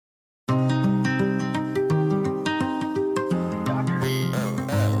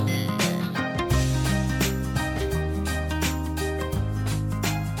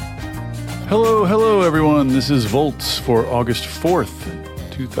Hello, everyone. This is Volts for August 4th,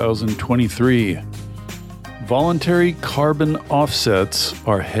 2023. Voluntary carbon offsets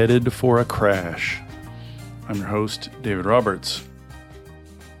are headed for a crash. I'm your host, David Roberts.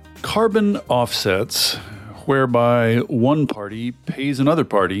 Carbon offsets, whereby one party pays another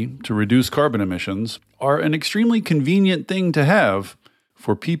party to reduce carbon emissions, are an extremely convenient thing to have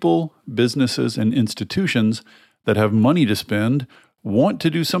for people, businesses, and institutions that have money to spend, want to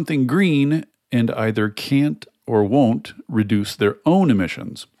do something green, and either can't or won't reduce their own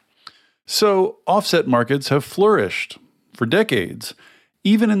emissions. So offset markets have flourished for decades,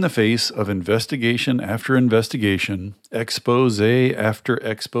 even in the face of investigation after investigation, expose after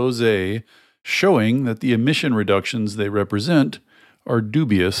expose, showing that the emission reductions they represent are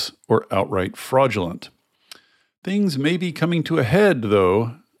dubious or outright fraudulent. Things may be coming to a head,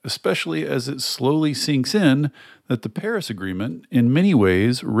 though, especially as it slowly sinks in that the Paris Agreement in many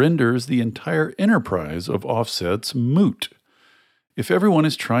ways renders the entire enterprise of offsets moot. If everyone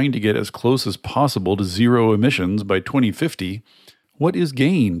is trying to get as close as possible to zero emissions by 2050, what is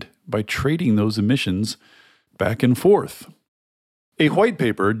gained by trading those emissions back and forth? A white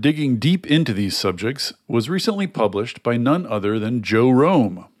paper digging deep into these subjects was recently published by none other than Joe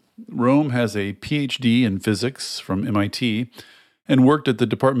Romm. Romm has a PhD in physics from MIT and worked at the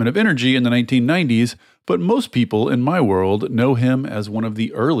Department of Energy in the 1990s, but most people in my world know him as one of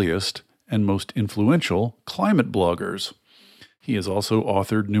the earliest and most influential climate bloggers. He has also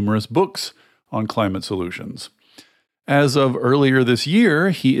authored numerous books on climate solutions. As of earlier this year,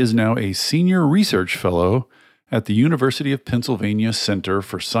 he is now a senior research fellow at the University of Pennsylvania Center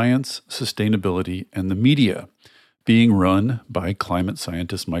for Science, Sustainability, and the Media, being run by climate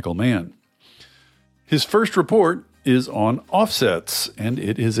scientist Michael Mann. His first report is on offsets, and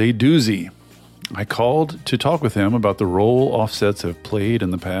it is a doozy. I called to talk with him about the role offsets have played in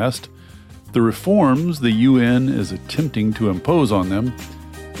the past, the reforms the UN is attempting to impose on them,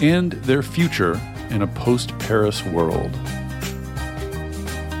 and their future in a post-Paris world.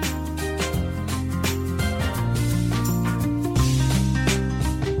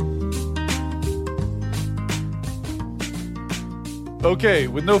 Okay,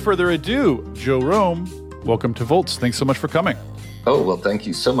 with no further ado, Joe Romm, welcome to Volts. Thanks so much for coming. Oh, well, thank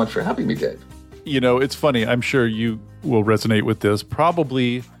you so much for having me, Dave. You know, it's funny. I'm sure you will resonate with this.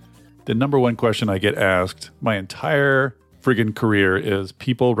 Probably the number one question I get asked my entire friggin' career is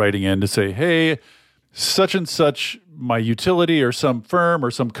people writing in to say, hey, such and such, my utility or some firm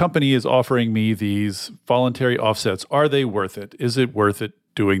or some company is offering me these voluntary offsets. Are they worth it? Is it worth it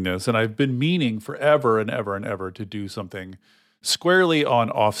doing this? And I've been meaning forever and ever and ever to do something squarely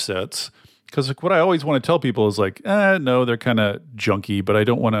on offsets. Because what I always want to tell people is like, no, they're kind of junky, but I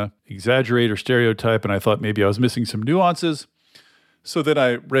don't want to exaggerate or stereotype. And I thought maybe I was missing some nuances. So then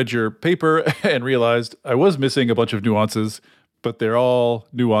I read your paper and realized I was missing a bunch of nuances, but they're all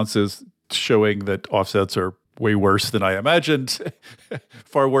nuances showing that offsets are way worse than I imagined,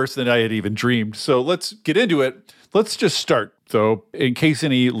 far worse than I had even dreamed. So let's get into it. Let's just start, though, in case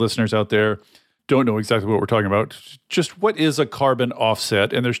any listeners out there don't know exactly what we're talking about. Just what is a carbon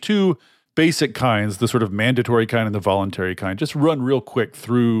offset? And there's two basic kinds, the sort of mandatory kind and the voluntary kind. Just run real quick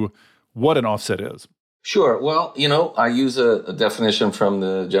through what an offset is. Sure. Well, I use a definition from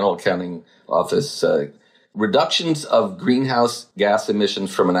the General Accounting Office. Reductions of greenhouse gas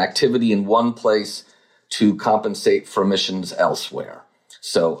emissions from an activity in one place to compensate for emissions elsewhere.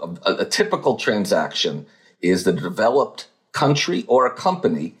 So a typical transaction is the developed country or a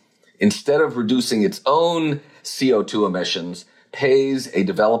company, instead of reducing its own CO2 emissions, pays a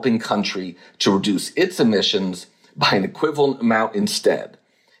developing country to reduce its emissions by an equivalent amount instead.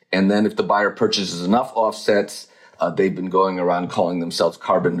 And then if the buyer purchases enough offsets, they've been going around calling themselves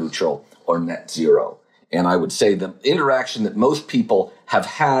carbon neutral or net zero. And I would say the interaction that most people have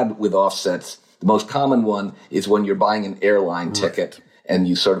had with offsets, the most common one is when you're buying an airline ticket and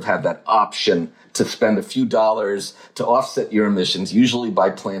you sort of have that option to spend a few dollars to offset your emissions, usually by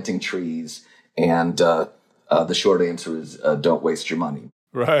planting trees. And the short answer is don't waste your money.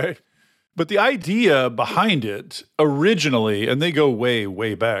 Right. But the idea behind it originally, and they go way,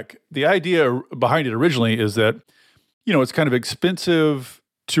 way back, the idea behind it originally is that, it's kind of expensive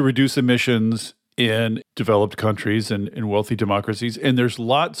to reduce emissions in developed countries and in wealthy democracies. And there's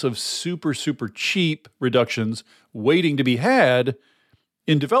lots of super, super cheap reductions waiting to be had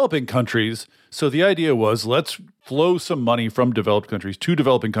in developing countries. So the idea was, let's flow some money from developed countries to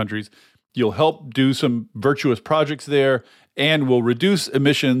developing countries. You'll help do some virtuous projects there, and we'll reduce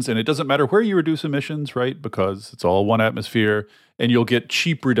emissions. And it doesn't matter where you reduce emissions, right? Because it's all one atmosphere, and you'll get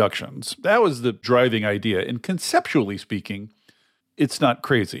cheap reductions. That was the driving idea. And conceptually speaking, it's not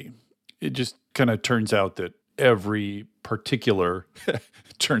crazy. it just kind of turns out that every particular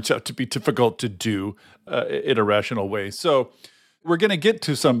turns out to be difficult to do in a rational way. So we're going to get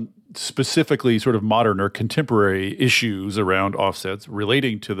to some specifically sort of modern or contemporary issues around offsets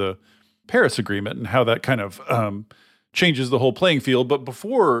relating to the Paris Agreement and how that kind of changes the whole playing field. But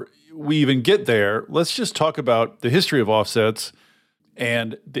before we even get there, let's just talk about the history of offsets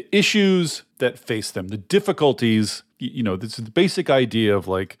and the issues that face them, the difficulties. This is the basic idea of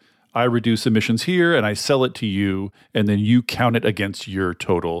like, I reduce emissions here and I sell it to you, and then you count it against your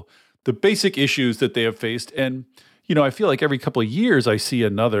total. The basic issues that they have faced. And, I feel like every couple of years I see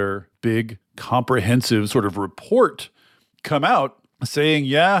another big comprehensive sort of report come out saying,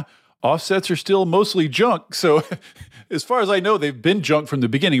 yeah, offsets are still mostly junk. So as far as I know, they've been junk from the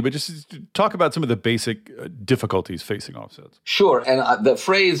beginning, but just talk about some of the basic difficulties facing offsets. Sure. And the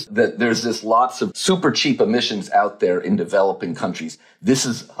phrase that there's this lots of super cheap emissions out there in developing countries, this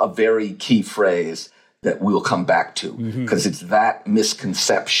is a very key phrase that we'll come back to, because it's that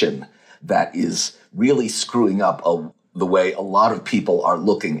misconception that is really screwing up the way a lot of people are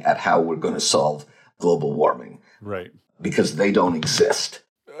looking at how we're going to solve global warming. Right. Because they don't exist.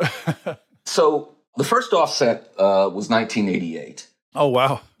 So the first offset was 1988. Oh,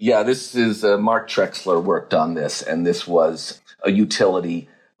 wow. Yeah, this is Mark Trexler worked on this, and this was a utility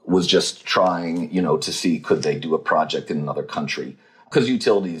was just trying, to see could they do a project in another country. Because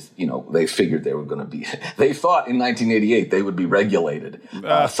utilities, they figured they were going to be, they thought in 1988 they would be regulated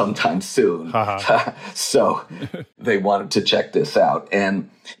sometime soon. So they wanted to check this out. And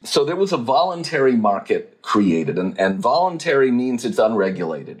so there was a voluntary market created, and voluntary means it's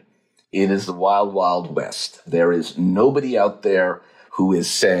unregulated. It is the wild, wild west. There is nobody out there who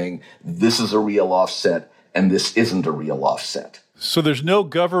is saying this is a real offset and this isn't a real offset. So there's no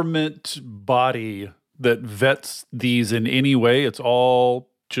government body that vets these in any way. It's all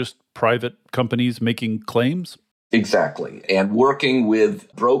just private companies making claims? Exactly. And working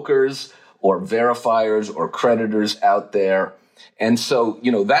with brokers or verifiers or creditors out there. And so,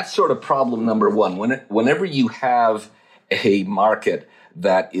 that's sort of problem number one. Whenever you have a market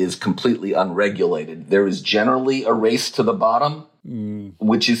that is completely unregulated, there is generally a race to the bottom,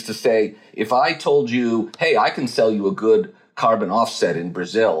 which is to say, if I told you, hey, I can sell you a good carbon offset in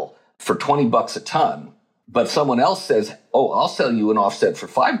Brazil for $20 a ton, but someone else says, oh, I'll sell you an offset for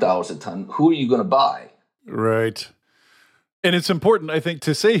 $5 a ton, who are you going to buy? Right. And it's important, I think,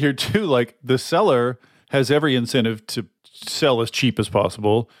 to say here, too, like the seller has every incentive to sell as cheap as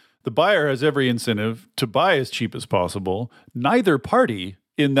possible. The buyer has every incentive to buy as cheap as possible. Neither party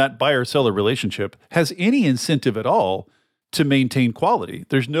in that buyer-seller relationship has any incentive at all to maintain quality.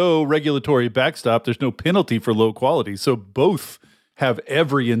 There's no regulatory backstop. There's no penalty for low quality. So both have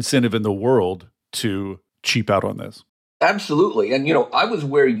every incentive in the world to cheap out on this. Absolutely. And, I was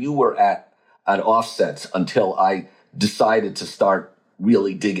where you were at offsets until I decided to start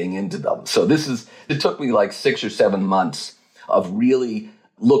really digging into them. So it took me like 6 or 7 months of really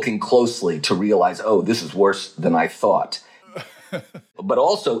looking closely to realize, oh, this is worse than I thought. But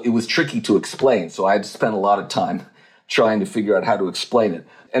also it was tricky to explain. So I had to spend a lot of time trying to figure out how to explain it.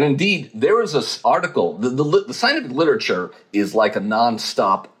 And indeed, there is this article, the scientific literature is like a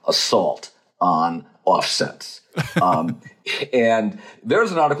nonstop assault on offsets. And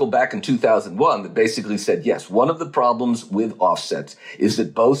there's an article back in 2001 that basically said, yes, one of the problems with offsets is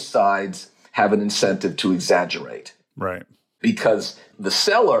that both sides have an incentive to exaggerate. Right. Because the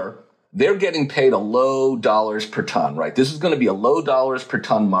seller, they're getting paid a low dollars per ton, right? This is going to be a low dollars per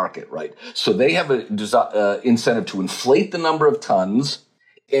ton market, right? So they have an incentive to inflate the number of tons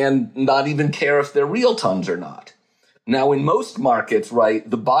and not even care if they're real tons or not. Now, in most markets, right,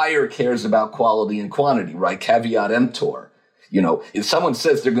 the buyer cares about quality and quantity, right? Caveat emptor. If someone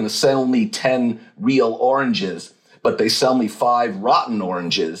says they're going to sell me 10 real oranges, but they sell me 5 rotten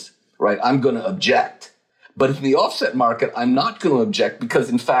oranges, right, I'm going to object. But in the offset market, I'm not going to object because,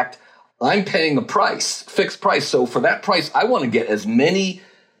 in fact, I'm paying a price, fixed price. So for that price, I want to get as many.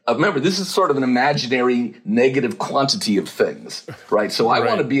 Remember, this is sort of an imaginary negative quantity of things, right? So I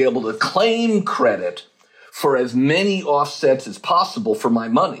want to be able to claim credit for as many offsets as possible for my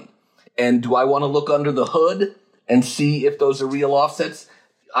money. And do I want to look under the hood and see if those are real offsets?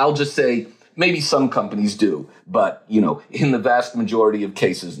 I'll just say maybe some companies do, but, in the vast majority of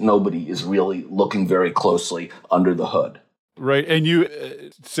cases, nobody is really looking very closely under the hood. Right. And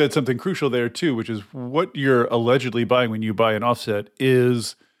you said something crucial there, too, which is what you're allegedly buying when you buy an offset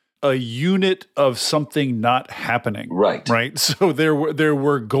is a unit of something not happening. Right. Right. So there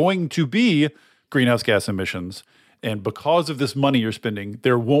were going to be greenhouse gas emissions. And because of this money you're spending,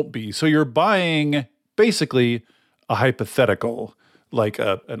 there won't be. So you're buying basically a hypothetical, like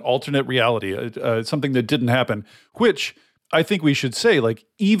an alternate reality, something that didn't happen, which I think we should say, like,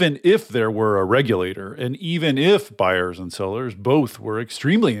 even if there were a regulator and even if buyers and sellers both were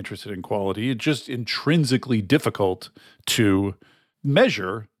extremely interested in quality, it's just intrinsically difficult to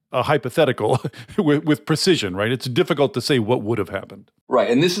measure a hypothetical with precision, right? It's difficult to say what would have happened. Right.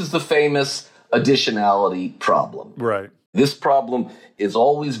 And this is the famous additionality problem. Right. This problem has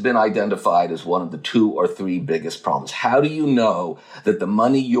always been identified as one of the 2 or 3 biggest problems. How do you know that the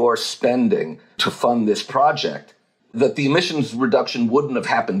money you're spending to fund this project, that the emissions reduction wouldn't have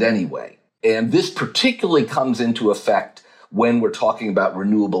happened anyway? And this particularly comes into effect when we're talking about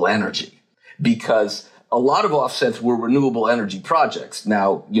renewable energy, because a lot of offsets were renewable energy projects.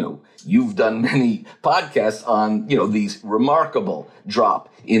 Now, you've done many podcasts on, these remarkable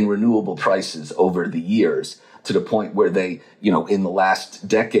drop in renewable prices over the years to the point where they, in the last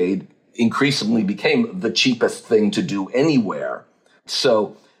decade, increasingly became the cheapest thing to do anywhere.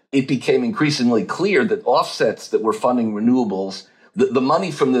 So it became increasingly clear that offsets that were funding renewables, the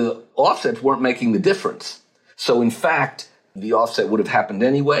money from the offsets weren't making the difference. So in fact, the offset would have happened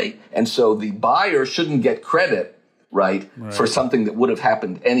anyway. And so the buyer shouldn't get credit, right, for something that would have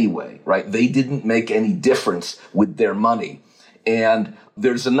happened anyway, right? They didn't make any difference with their money. And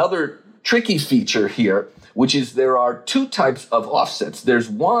there's another tricky feature here, which is there are 2 types of offsets. There's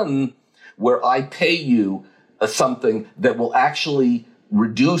one where I pay you something that will actually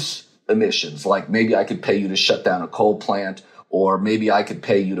reduce emissions. Like maybe I could pay you to shut down a coal plant, or maybe I could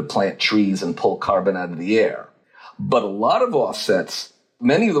pay you to plant trees and pull carbon out of the air. But a lot of offsets,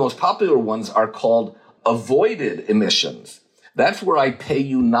 many of the most popular ones, are called avoided emissions. That's where I pay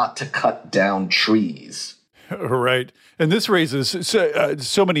you not to cut down trees. Right. And this raises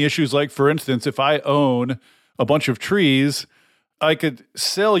so many issues. Like, for instance, if I own a bunch of trees, I could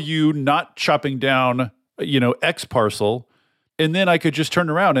sell you not chopping down, X parcel, and then I could just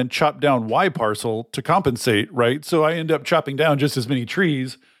turn around and chop down Y parcel to compensate, right? So I end up chopping down just as many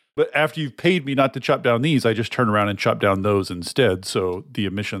trees. But after you've paid me not to chop down these, I just turn around and chop down those instead. So the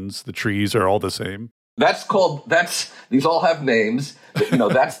emissions, the trees are all the same. These all have names.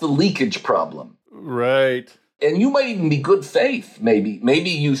 That's the leakage problem. Right. And you might even be good faith, maybe.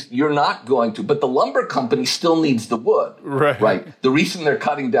 Maybe you're not going to, but the lumber company still needs the wood. Right. The reason they're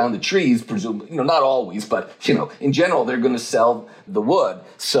cutting down the trees, presumably, not always, but, in general, they're going to sell the wood.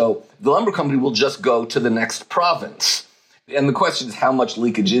 So the lumber company will just go to the next province. And the question is, how much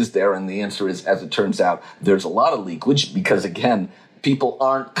leakage is there? And the answer is, as it turns out, there's a lot of leakage because, again, people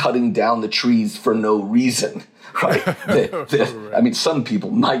aren't cutting down the trees for no reason. Right. I mean, some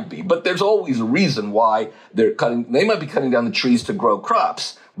people might be, but there's always a reason why they're cutting. They might be cutting down the trees to grow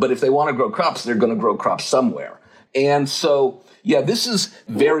crops, but if they want to grow crops, they're going to grow crops somewhere. And so, this is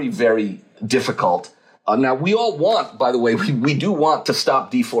very, very difficult. Now, we all want, by the way, we do want to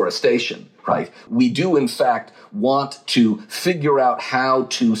stop deforestation, right? We do, in fact, want to figure out how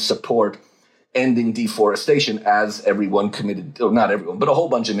to support ending deforestation, as everyone committed, or not everyone, but a whole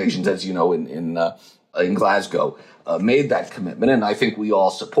bunch of nations, as you know, in Glasgow, made that commitment, and I think we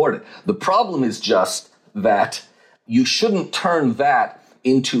all support it. The problem is just that you shouldn't turn that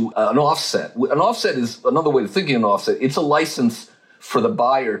into an offset. An offset is another way of thinking of an offset. It's a license for the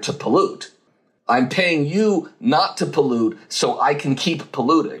buyer to pollute. I'm paying you not to pollute so I can keep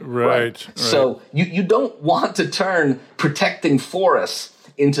polluting. Right. So you don't want to turn protecting forests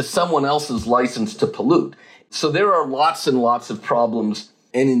into someone else's license to pollute. So there are lots and lots of problems.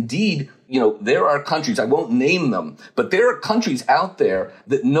 And indeed, there are countries, I won't name them, but there are countries out there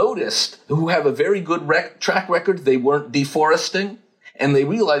that noticed, who have a very good track record, they weren't deforesting, and they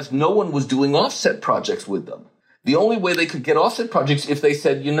realized no one was doing offset projects with them. The only way they could get offset projects if they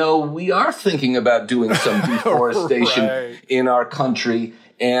said, we are thinking about doing some deforestation in our country.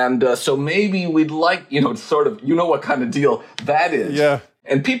 And so maybe we'd like, sort of, what kind of deal that is. Yeah.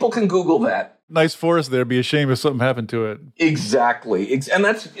 And people can Google that. Nice forest there. Be a shame if something happened to it. Exactly. And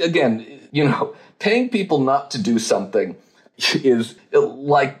that's, again, paying people not to do something is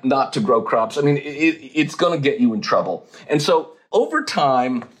like not to grow crops. I mean, it's going to get you in trouble. And so over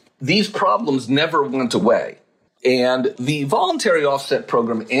time, these problems never went away. And the voluntary offset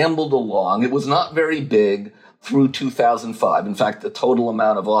program ambled along. It was not very big through 2005. In fact, the total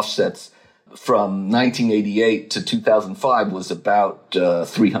amount of offsets from 1988 to 2005 was about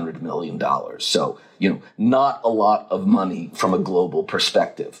 $300 million. So, not a lot of money from a global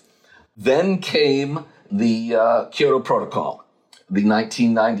perspective. Then came the Kyoto Protocol, the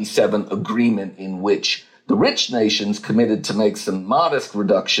 1997 agreement in which the rich nations committed to make some modest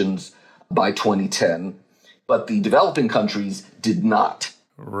reductions by 2010, but the developing countries did not.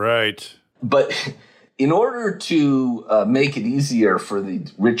 Right. But in order to make it easier for the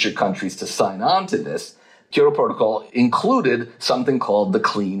richer countries to sign on to this, Kyoto Protocol included something called the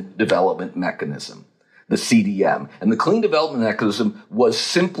Clean Development Mechanism, the CDM. And the Clean Development Mechanism was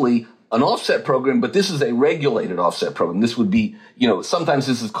simply an offset program, but this is a regulated offset program. This would be, sometimes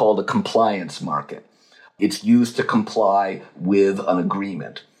this is called a compliance market. It's used to comply with an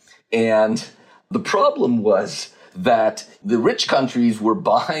agreement. And the problem was that the rich countries were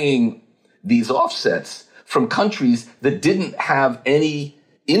buying these offsets from countries that didn't have any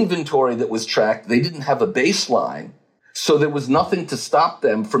inventory that was tracked. They didn't have a baseline. So there was nothing to stop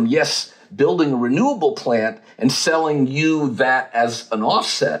them from, building a renewable plant and selling you that as an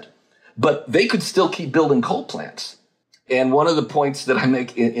offset, but they could still keep building coal plants. And one of the points that I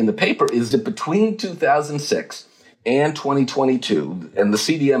make in the paper is that between 2006 and 2022, and the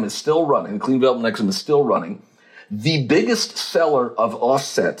CDM is still running, the Clean Development Mechanism is still running, the biggest seller of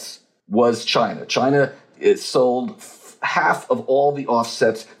offsets was China. China sold half of all the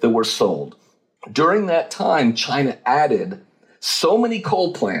offsets that were sold. During that time, China added so many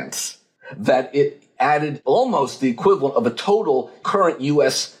coal plants that it added almost the equivalent of a total current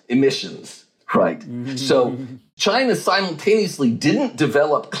U.S. emissions, right? Mm-hmm. So China simultaneously didn't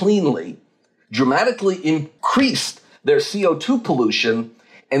develop cleanly, dramatically increased their CO2 pollution,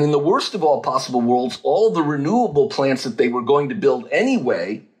 and in the worst of all possible worlds, all the renewable plants that they were going to build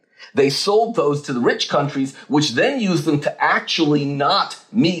anyway, they sold those to the rich countries, which then used them to actually not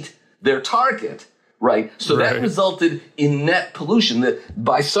meet their target, right? So that resulted in net pollution. That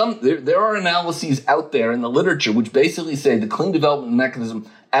by there are analyses out there in the literature which basically say the Clean Development Mechanism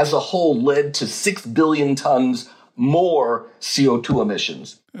as a whole led to 6 billion tons more CO2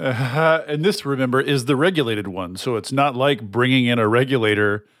 emissions. And this, remember, is the regulated one. So it's not like bringing in a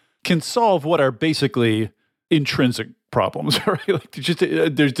regulator can solve what are basically intrinsic problems, right? Like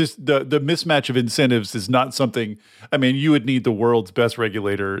there's just the mismatch of incentives is not something. I mean, you would need the world's best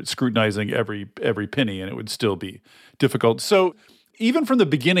regulator scrutinizing every penny, and it would still be difficult. So even from the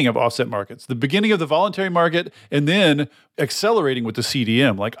beginning of offset markets, the beginning of the voluntary market, and then accelerating with the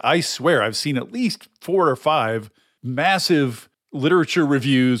CDM, like I swear I've seen at least 4 or 5 massive literature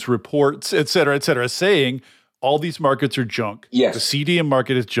reviews, reports, et cetera, saying all these markets are junk. Yes. The CDM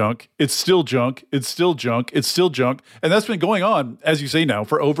market is junk. It's still junk. It's still junk. It's still junk. And that's been going on, as you say now,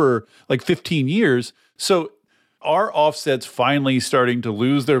 for over like 15 years. So are offsets finally starting to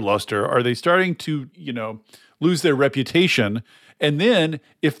lose their luster? Are they starting to, lose their reputation? And then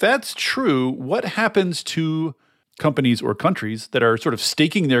if that's true, what happens to companies or countries that are sort of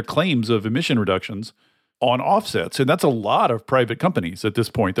staking their claims of emission reductions on offsets? And that's a lot of private companies at this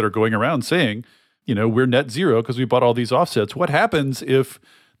point that are going around saying, we're net zero because we bought all these offsets. What happens if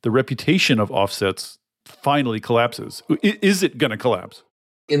the reputation of offsets finally collapses? Is it going to collapse?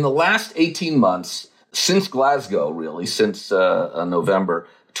 In the last 18 months, since Glasgow, really, since November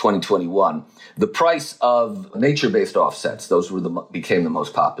 2021, the price of nature-based offsets, those became the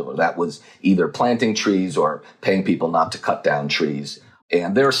most popular. That was either planting trees or paying people not to cut down trees.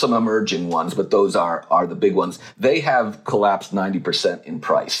 And there are some emerging ones, but those are the big ones. They have collapsed 90% in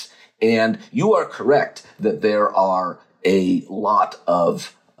price. And you are correct that there are a lot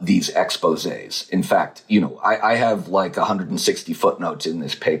of these exposés. In fact, I have like 160 footnotes in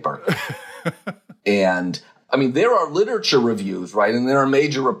this paper. And I mean, there are literature reviews, right? And there are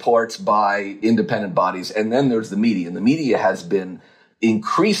major reports by independent bodies. And then there's the media. And the media has been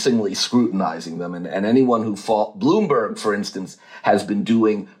increasingly scrutinizing them. And anyone who Bloomberg, for instance, has been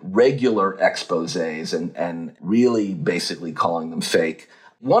doing regular exposés and really basically calling them fake.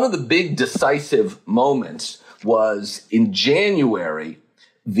 One of the big decisive moments was in January,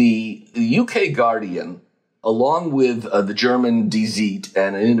 the UK Guardian, along with the German Die Zeit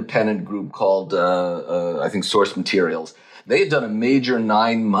and an independent group called, I think, Source Materials, they had done a major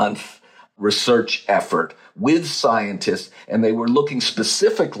 9-month research effort with scientists, and they were looking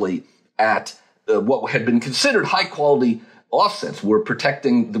specifically at what had been considered high-quality offsets. Were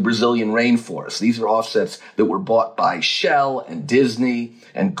protecting the Brazilian rainforest. These are offsets that were bought by Shell and Disney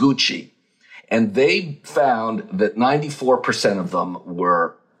and Gucci. And they found that 94% of them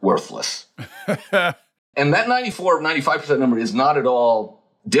were worthless. And that 95% number is not at all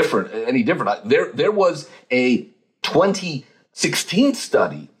any different. There was a 2016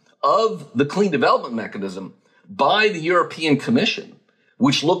 study of the Clean Development Mechanism by the European Commission,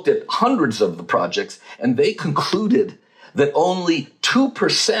 which looked at hundreds of the projects, and they concluded that only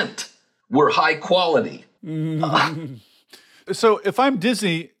 2% were high quality. So if I'm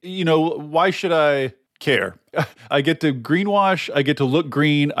Disney, why should I care. I get to greenwash. I get to look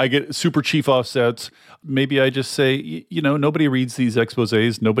green. I get super cheap offsets. Maybe I just say, nobody reads these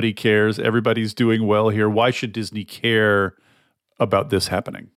exposés. Nobody cares. Everybody's doing well here. Why should Disney care about this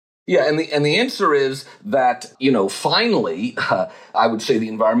happening? Yeah, and the answer is that, finally, I would say the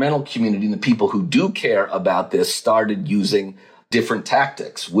environmental community and the people who do care about this started using different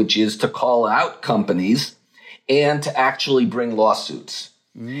tactics, which is to call out companies and to actually bring lawsuits.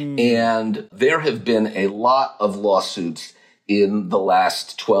 And there have been a lot of lawsuits in the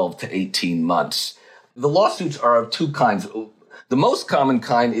last 12 to 18 months. The lawsuits are of two kinds. The most common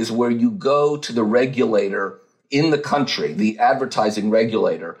kind is where you go to the regulator in the country, the advertising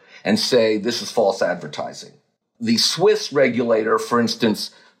regulator, and say, this is false advertising. The Swiss regulator, for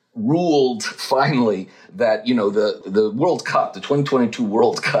instance, ruled finally that, the World Cup, the 2022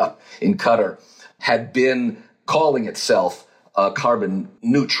 World Cup in Qatar, had been calling itself carbon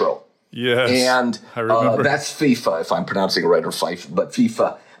neutral. Yes, and I remember. That's FIFA, if I'm pronouncing it right, or FIFA, but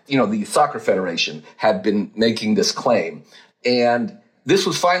FIFA, the soccer federation had been making this claim. And this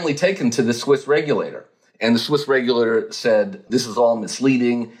was finally taken to the Swiss regulator. And the Swiss regulator said, this is all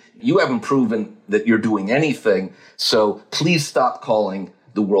misleading. You haven't proven that you're doing anything. So please stop calling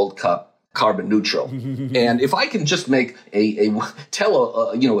the World Cup carbon neutral. And if I can just make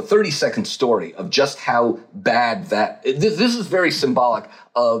tell a 30-second story of just how bad this is very symbolic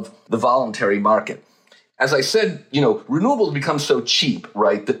of the voluntary market. As I said, renewables become so cheap,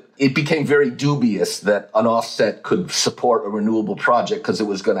 right, that it became very dubious that an offset could support a renewable project because it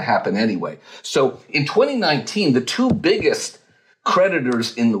was going to happen anyway. So in 2019, the two biggest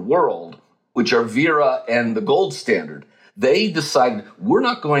creditors in the world, which are Vera and the Gold Standard, they decided we're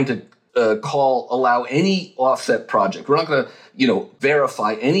not going to allow any offset project. We're not going to,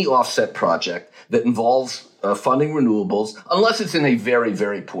 verify any offset project that involves funding renewables unless it's in a very,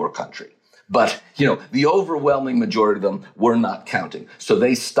 very poor country. But, the overwhelming majority of them were not counting. So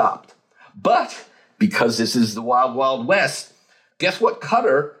they stopped. But because this is the wild, wild west, guess what?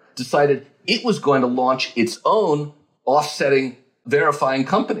 Qatar decided it was going to launch its own offsetting, verifying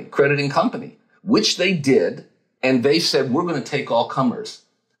company, crediting company, which they did. And they said, we're going to take all comers.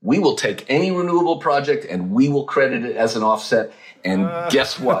 We will take any renewable project and we will credit it as an offset. And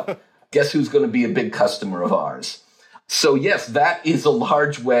guess what? Guess who's going to be a big customer of ours? So yes, that is a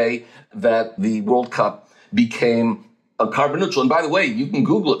large way that the World Cup became a carbon neutral. And by the way, you can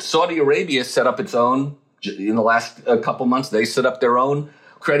Google it. Saudi Arabia set up its own, in the last couple months, they set up their own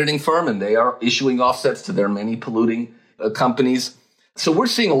crediting firm and they are issuing offsets to their many polluting companies. So we're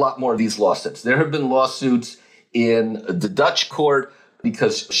seeing a lot more of these lawsuits. There have been lawsuits in the Dutch court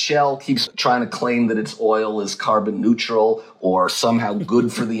because Shell keeps trying to claim that its oil is carbon neutral or somehow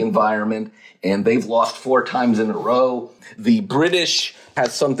good for the environment, and they've lost 4 times in a row. The British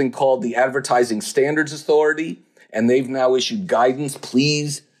have something called the Advertising Standards Authority, and they've now issued guidance.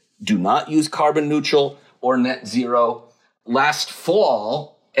 Please do not use carbon neutral or net zero. Last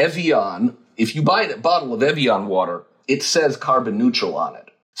fall, Evian, if you buy a bottle of Evian water, it says carbon neutral on it.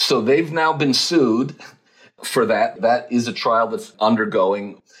 So they've now been sued for that. That is a trial that's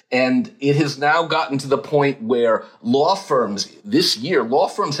undergoing. And it has now gotten to the point where law firms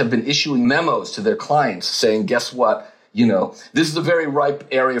have been issuing memos to their clients saying, guess what? This is a very ripe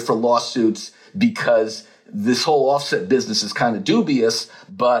area for lawsuits because this whole offset business is kind of dubious,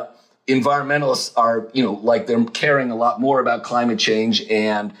 but environmentalists are, they're caring a lot more about climate change,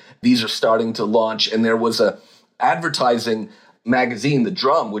 and these are starting to launch. And there was a advertising magazine, The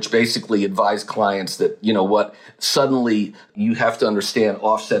Drum, which basically advised clients that, suddenly you have to understand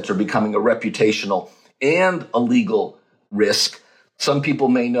offsets are becoming a reputational and a legal risk. Some people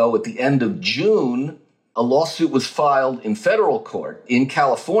may know at the end of June, a lawsuit was filed in federal court in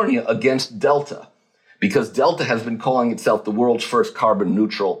California against Delta, because Delta has been calling itself the world's first carbon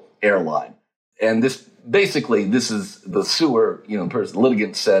neutral airline. And this is the sewer,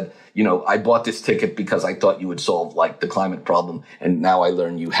 litigant said, I bought this ticket because I thought you would solve the climate problem. And now I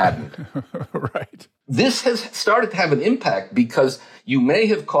learn you hadn't. Right. This has started to have an impact because you may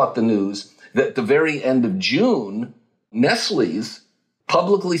have caught the news that at the very end of June, Nestle's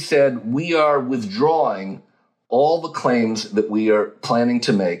publicly said, we are withdrawing all the claims that we are planning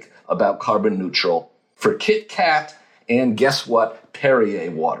to make about carbon neutral for Kit Kat and guess what?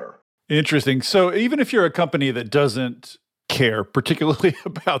 Perrier water. Interesting. So even if you're a company that doesn't care particularly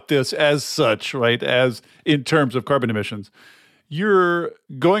about this as such, right, as in terms of carbon emissions, you're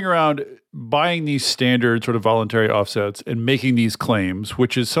going around buying these standard sort of voluntary offsets and making these claims,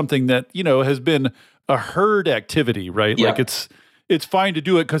 which is something that, has been a herd activity, right? Yeah. Like it's fine to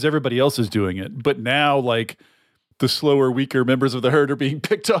do it because everybody else is doing it. But now, the slower, weaker members of the herd are being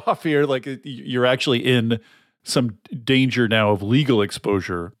picked off here. Like you're actually in some danger now of legal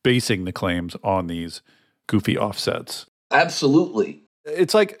exposure basing the claims on these goofy offsets. Absolutely.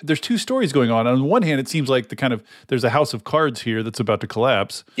 It's like there's two stories going on. On the one hand, it seems like there's a house of cards here that's about to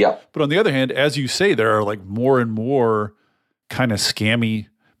collapse. Yeah. But on the other hand, as you say, there are like more and more kind of scammy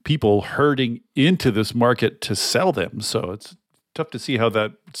people herding into this market to sell them. So it's tough to see how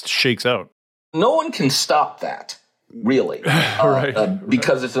that shakes out. No one can stop that, really,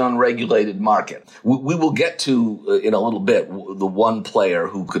 because it's an unregulated market. We will get to, in a little bit, the one player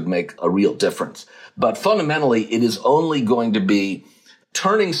who could make a real difference. But fundamentally, it is only going to be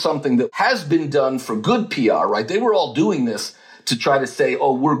turning something that has been done for good PR, right? They were all doing this to try to say,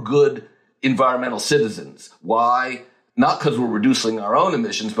 oh, we're good environmental citizens. Why? Not because we're reducing our own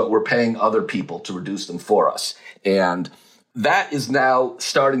emissions, but we're paying other people to reduce them for us. And that is now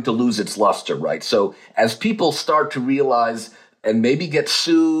starting to lose its luster, right? So as people start to realize and maybe get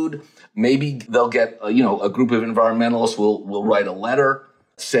sued, maybe they'll get, a group of environmentalists will write a letter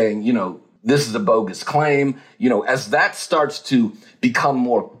saying, this is a bogus claim. As that starts to become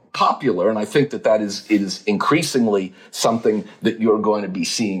more popular, and I think that is increasingly something that you're going to be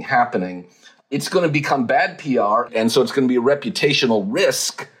seeing happening, it's going to become bad PR, and so it's going to be a reputational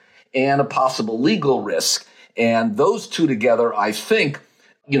risk and a possible legal risk. And those two together, I think,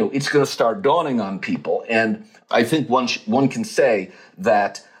 it's going to start dawning on people. And I think one can say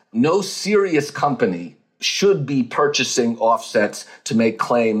that no serious company should be purchasing offsets to make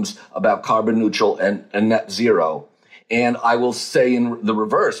claims about carbon neutral and net zero. And I will say in the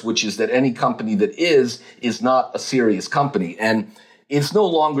reverse, which is that any company that is not a serious company. And it's no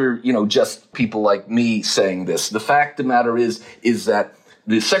longer, just people like me saying this. The fact of the matter is that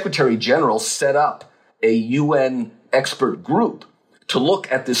the Secretary General set up a UN expert group to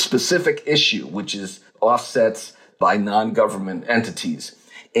look at this specific issue, which is offsets by non-government entities.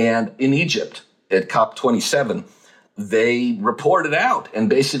 And in Egypt, at COP27, they reported out and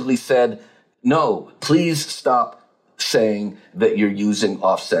basically said, no, please stop saying that you're using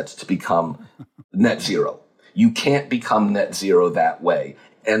offsets to become net zero. You can't become net zero that way.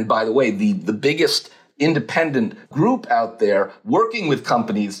 And by the way, the biggest independent group out there working with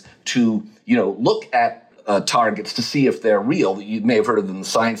companies to, look at targets to see if they're real. You may have heard of them, the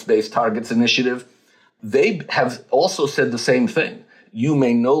Science-Based Targets Initiative. They have also said the same thing. You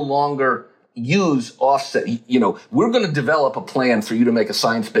may no longer use offset. We're going to develop a plan for you to make a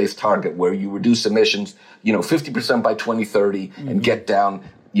science-based target where you reduce emissions, 50% by 2030 and get down,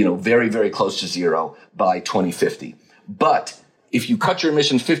 very, very close to zero by 2050. But if you cut your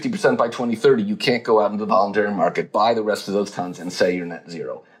emissions 50% by 2030, you can't go out into the voluntary market, buy the rest of those tons and say you're net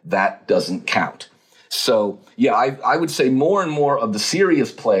zero. That doesn't count. So, I would say more and more of the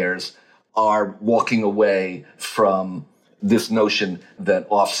serious players are walking away from this notion that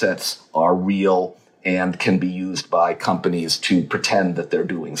offsets are real and can be used by companies to pretend that they're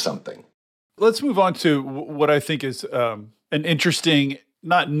doing something. Let's move on to what I think is an interesting,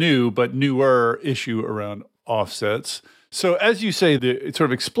 not new, but newer issue around offsets. So as you say, the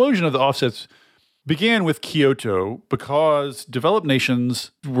sort of explosion of the offsets began with Kyoto because developed nations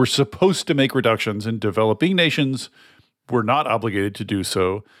were supposed to make reductions and developing nations were not obligated to do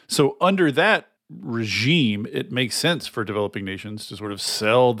so. So under that regime, it makes sense for developing nations to sort of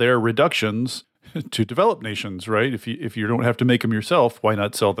sell their reductions to developed nations, right? If you don't have to make them yourself, why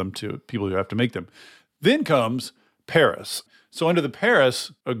not sell them to people who have to make them? Then comes Paris. So under the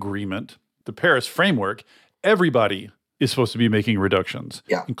Paris Agreement, the Paris framework, everybody is supposed to be making reductions,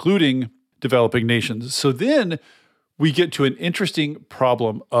 including developing nations. So then we get to an interesting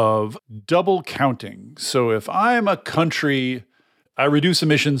problem of double counting. So if I'm a country, I reduce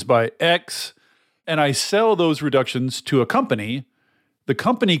emissions by X, and I sell those reductions to a company, the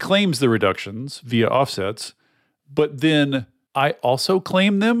company claims the reductions via offsets, but then I also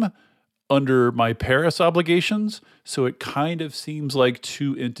claim them under my Paris obligations. So it kind of seems like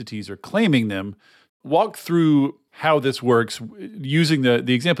two entities are claiming them. Walk through how this works using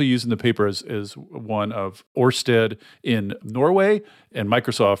the example you used in the paper is one of Ørsted in Norway and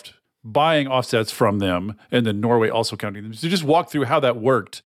Microsoft buying offsets from them and then Norway also counting them. So just walk through how that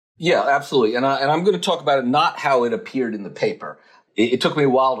worked. Yeah, absolutely. And I'm going to talk about it, not how it appeared in the paper. It took me a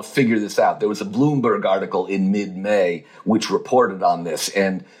while to figure this out. There was a Bloomberg article in mid-May which reported on this.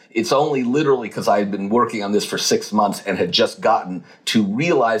 And it's only literally because I had been working on this for 6 months and had just gotten to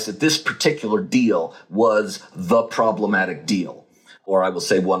realize that this particular deal was the problematic deal. Or I will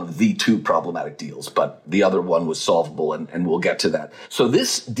say one of the two problematic deals, but the other one was solvable, and we'll get to that. So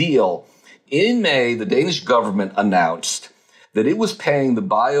this deal, in May, the Danish government announced that it was paying the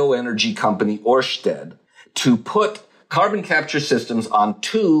bioenergy company Ørsted to put carbon capture systems on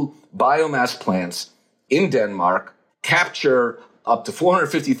 2 biomass plants in Denmark, capture up to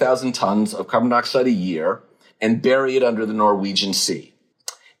 450,000 tons of carbon dioxide a year, and bury it under the Norwegian Sea.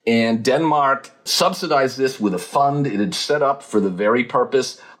 And Denmark subsidized this with a fund it had set up for the very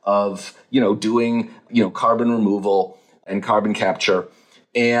purpose of, doing, carbon removal and carbon capture.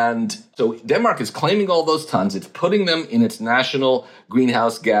 And so Denmark is claiming all those tons. It's putting them in its national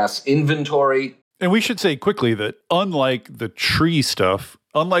greenhouse gas inventory. And we should say quickly that unlike the tree stuff,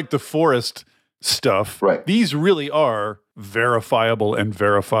 unlike the forest stuff, right, these really are verifiable and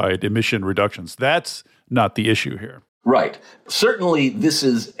verified emission reductions. That's not the issue here. Right. Certainly, this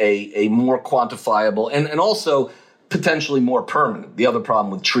is a more quantifiable and also potentially more permanent. The other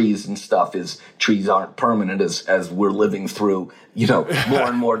problem with trees and stuff is trees aren't permanent as we're living through, more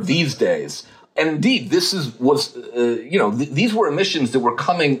and more these days. And indeed, these were emissions that were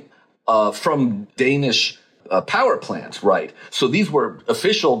coming from Danish power plants, right? So these were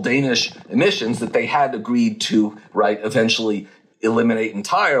official Danish emissions that they had agreed to, right, eventually eliminate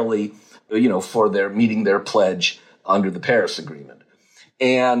entirely, for their meeting their pledge under the Paris Agreement.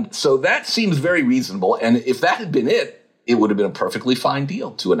 And so that seems very reasonable. And if that had been it would have been a perfectly fine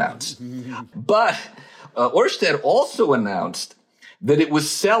deal to announce. But Ørsted also announced that it was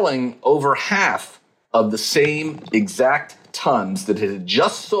selling over half of the same exact tons that it had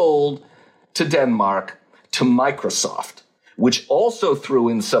just sold to Denmark to Microsoft, which also threw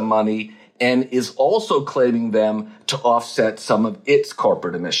in some money and is also claiming them to offset some of its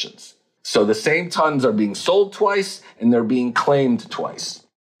corporate emissions. So the same tons are being sold twice and they're being claimed twice.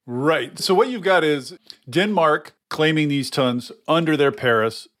 Right. So what you've got is Denmark claiming these tons under their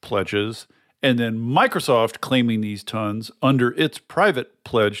Paris pledges, and then Microsoft claiming these tons under its private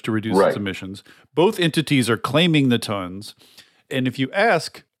pledge to reduce its emissions. Both entities are claiming the tons. And if you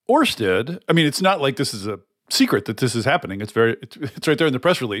ask Ørsted, I mean, it's not like this is a secret that this is happening. It's right there in the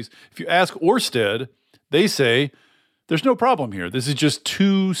press release. If you ask Ørsted, they say there's no problem here. This is just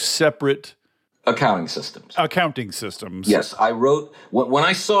 2 separate accounting systems. Yes, I wrote when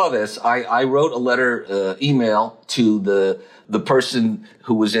I saw this. I wrote a letter, email to the person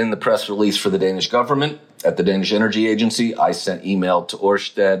who was in the press release for the Danish government at the Danish Energy Agency. I sent email to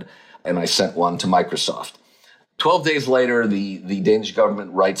Ørsted, and I sent one to Microsoft. 12 days later, the Danish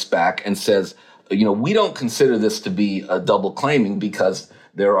government writes back and says, we don't consider this to be a double claiming because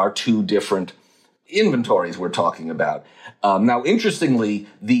there are 2 different inventories we're talking about. Now, interestingly,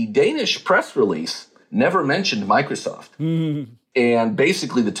 the Danish press release never mentioned Microsoft. And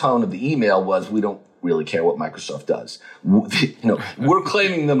basically the tone of the email was, we don't really care what Microsoft does. We're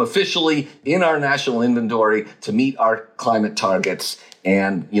claiming them officially in our national inventory to meet our climate targets.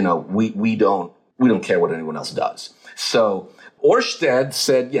 And, we don't care what anyone else does. So Ørsted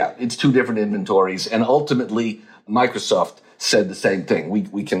said, yeah, it's 2 different inventories. And ultimately Microsoft said the same thing.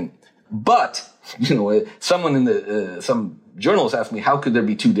 We can, but someone some journalist asked me, how could there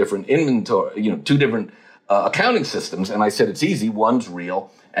be 2 different inventory, 2 different accounting systems? And I said, it's easy. One's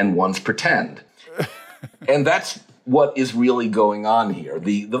real and one's pretend. And that's what is really going on here.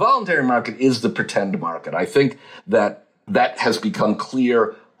 The voluntary market is the pretend market. I think that has become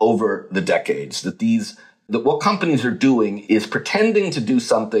clear over the decades, that what companies are doing is pretending to do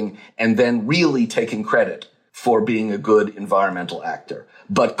something and then really taking credit for being a good environmental actor.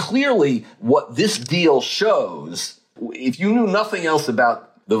 But clearly, what this deal shows, if you knew nothing else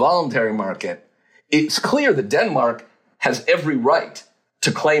about the voluntary market, it's clear that Denmark has every right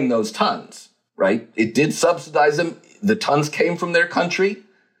to claim those tons, right? It did subsidize them. The tons came from their country.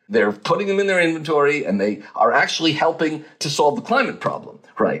 They're putting them in their inventory, and they are actually helping to solve the climate problem,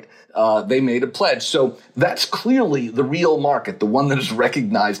 right? They made a pledge. So that's clearly the real market, the one that is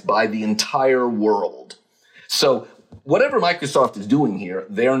recognized by the entire world. So whatever Microsoft is doing here,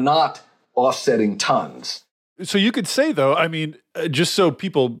 they're not offsetting tons. So you could say, though, I mean, just so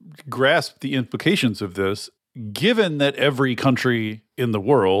people grasp the implications of this, given that every country in the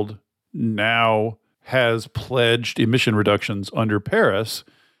world now has pledged emission reductions under Paris,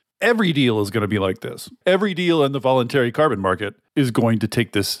 every deal is going to be like this. Every deal in the voluntary carbon market is going to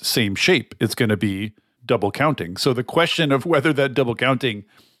take this same shape. It's going to be double counting. So the question of whether that double counting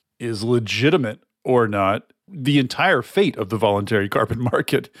is legitimate or not, the entire fate of the voluntary carbon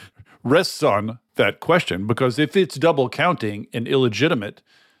market rests on that question, because if it's double counting and illegitimate,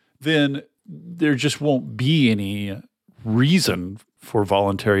 then there just won't be any reason for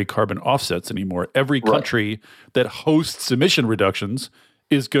voluntary carbon offsets anymore. Every country that hosts emission reductions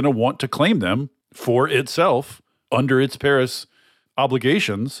is going to want to claim them for itself under its Paris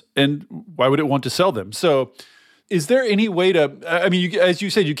obligations. And why would it want to sell them? So is there any way to, I mean, as you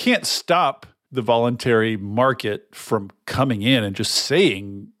said, you can't stop the voluntary market from coming in and just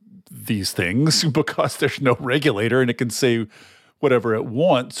saying these things because there's no regulator and it can say whatever it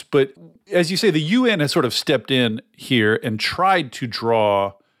wants. But as you say, the UN has sort of stepped in here and tried to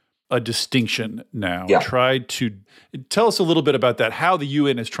draw a distinction now. Yeah. Tried to tell us a little bit about that, how the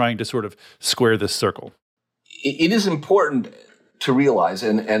UN is trying to sort of square this circle. It is important to realize,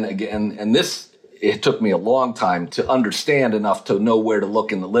 and this, it took me a long time to understand enough to know where to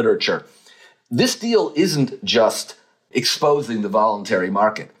look in the literature. This deal isn't just exposing the voluntary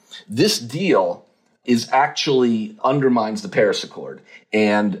market. This deal is actually undermines the Paris Accord.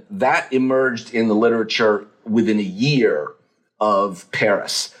 And that emerged in the literature within a year of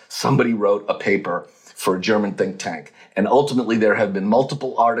Paris. Somebody wrote a paper for a German think tank. And ultimately, there have been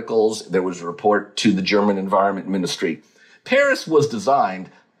multiple articles. There was a report to the German Environment Ministry. Paris was designed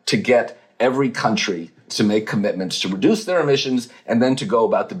to get every country to make commitments to reduce their emissions and then to go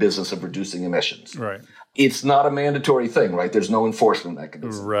about the business of reducing emissions. Right. It's not a mandatory thing, right? There's no enforcement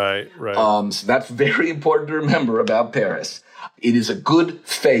mechanism. Right. So that's very important to remember about Paris. It is a good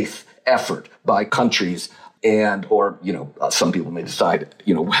faith effort by countries or some people may decide,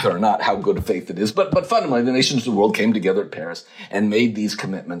 whether or not how good a faith it is. But fundamentally, the nations of the world came together at Paris and made these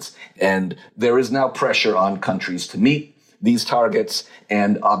commitments. And there is now pressure on countries to meet these targets.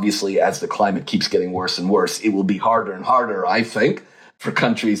 And obviously, as the climate keeps getting worse and worse, it will be harder and harder, I think, for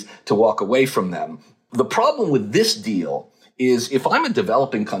countries to walk away from them. The problem with this deal is if I'm a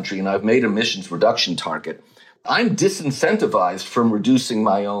developing country and I've made an emissions reduction target, I'm disincentivized from reducing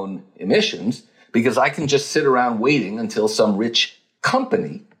my own emissions because I can just sit around waiting until some rich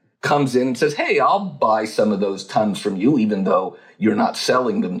company comes in and says, hey, I'll buy some of those tons from you, even though you're not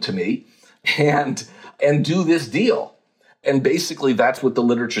selling them to me, and do this deal. And basically, that's what the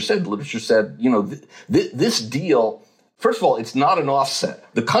literature said. The literature said, this deal, first of all, it's not an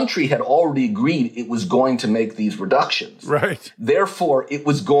offset. The country had already agreed it was going to make these reductions. Right. Therefore, it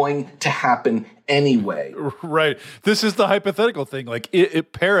was going to happen anyway. Right. This is the hypothetical thing. Like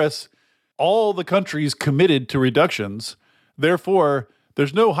Paris, all the countries committed to reductions. Therefore,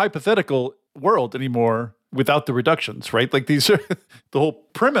 there's no hypothetical world anymore without the reductions, right? Like the whole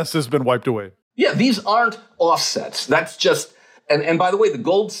premise has been wiped away. Yeah, these aren't offsets. That's just, and by the way, the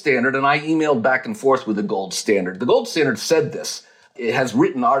gold standard, and I emailed back and forth with the gold standard. The gold standard said this. It has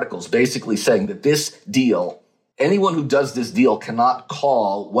written articles basically saying that this deal, anyone who does this deal cannot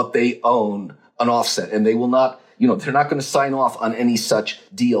call what they own an offset, and they will not, they're not going to sign off on any such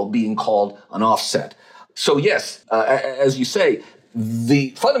deal being called an offset. So yes, as you say,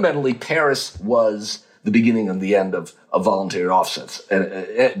 fundamentally Paris was the beginning and the end of voluntary offsets.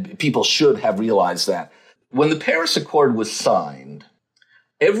 And people should have realized that. When the Paris Accord was signed,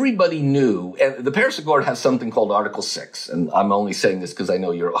 everybody knew, and the Paris Accord has something called Article 6, and I'm only saying this because I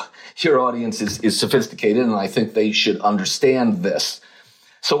know your audience is sophisticated, and I think they should understand this.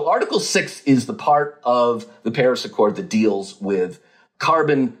 So Article 6 is the part of the Paris Accord that deals with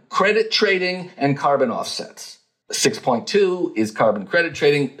carbon credit trading and carbon offsets. 6.2 is carbon credit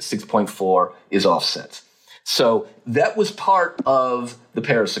trading, 6.4 is offsets. So that was part of the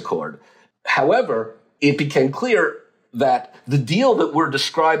Paris Accord. However, it became clear that the deal that we're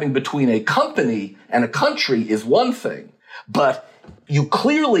describing between a company and a country is one thing, but you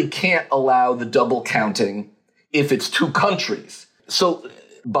clearly can't allow the double counting if it's two countries. So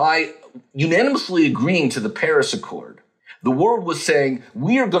by unanimously agreeing to the Paris Accord, the world was saying,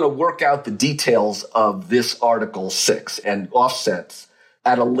 we are going to work out the details of this Article 6 and offsets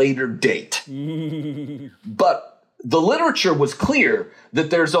at a later date. But the literature was clear that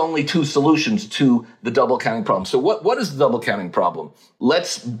there's only two solutions to the double counting problem. So what is the double counting problem?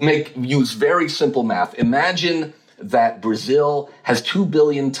 Let's use very simple math. Imagine that Brazil has 2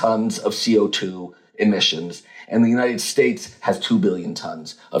 billion tons of CO2 emissions, and the United States has 2 billion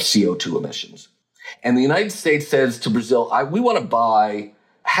tons of CO2 emissions. And the United States says to Brazil, we want to buy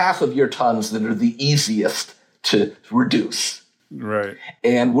half of your tons that are the easiest to reduce. Right.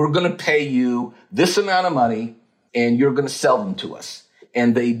 And we're going to pay you this amount of money, and you're going to sell them to us.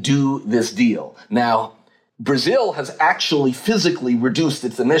 And they do this deal. Now, Brazil has actually physically reduced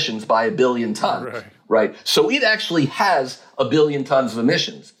its emissions by 1 billion tons. Right. So it actually has 1 billion tons of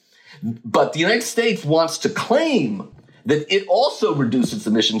emissions. But the United States wants to claim that it also reduced its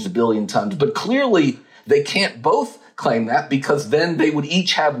emissions 1 billion tons. But clearly, they can't both claim that because then they would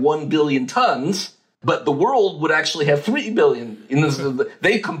each have 1 billion tons, but the world would actually have 3 billion.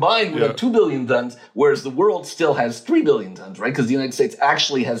 They combined would have 2 billion tons, whereas the world still has 3 billion tons, right? Because the United States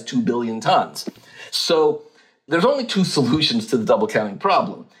actually has 2 billion tons. So there's only two solutions to the double counting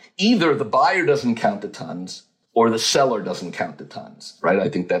problem. Either the buyer doesn't count the tons or the seller doesn't count the tons, right? I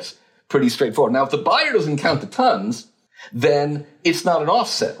think that's pretty straightforward. Now, if the buyer doesn't count the tons, then it's not an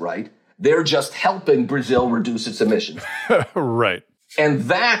offset, right? They're just helping Brazil reduce its emissions. Right. And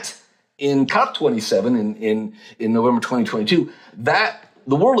that, in COP27 in November 2022, that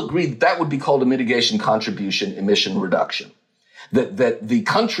the world agreed that would be called a mitigation contribution emission reduction. That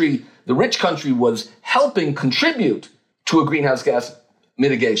the rich country was helping contribute to a greenhouse gas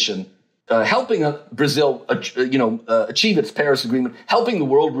mitigation, helping Brazil achieve its Paris Agreement, helping the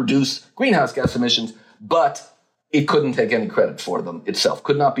world reduce greenhouse gas emissions, but it couldn't take any credit for them itself,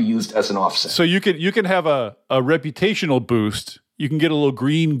 could not be used as an offset. So you can have a reputational boost. You can get a little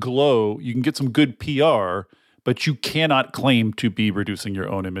green glow. You can get some good PR, but you cannot claim to be reducing your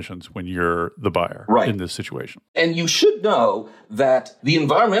own emissions when you're the buyer in this situation. And you should know that the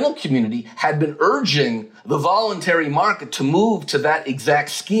environmental community had been urging the voluntary market to move to that exact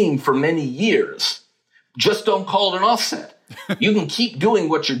scheme for many years. Just don't call it an offset. You can keep doing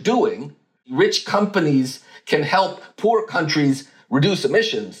what you're doing. Rich companies can help poor countries reduce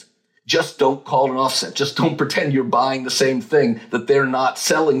emissions. Just don't call it an offset. Just don't pretend you're buying the same thing that they're not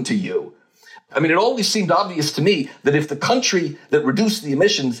selling to you. I mean, it always seemed obvious to me that if the country that reduced the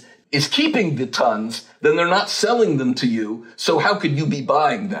emissions is keeping the tons, then they're not selling them to you. So how could you be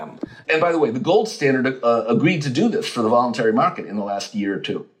buying them? And by the way, the gold standard agreed to do this for the voluntary market in the last year or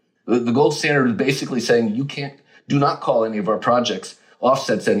two. The gold standard is basically saying do not call any of our projects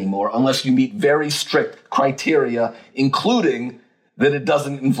offsets anymore unless you meet very strict criteria, including that it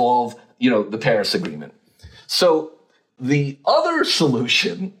doesn't involve, the Paris Agreement. So the other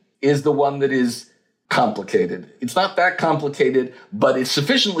solution is the one that is complicated. It's not that complicated, but it's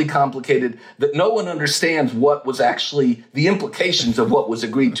sufficiently complicated that no one understands what was actually the implications of what was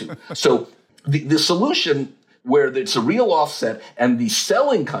agreed to. So the solution where it's a real offset and the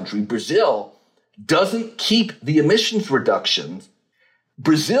selling country, Brazil, doesn't keep the emissions reductions,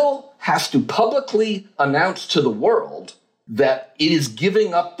 Brazil has to publicly announce to the world that it is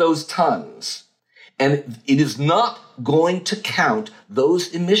giving up those tons. And it is not going to count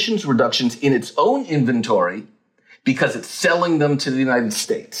those emissions reductions in its own inventory because it's selling them to the United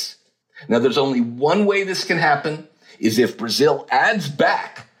States. Now, there's only one way this can happen, is if Brazil adds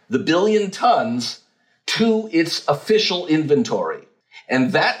back the billion tons to its official inventory.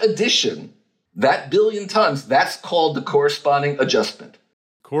 And that addition, that billion tons, that's called the corresponding adjustment.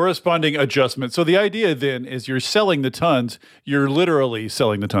 Corresponding adjustment. So the idea then is you're selling the tons, you're literally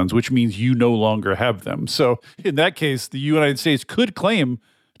selling the tons, which means you no longer have them. So in that case, the United States could claim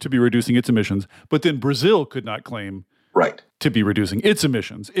to be reducing its emissions, but then Brazil could not claim to be reducing its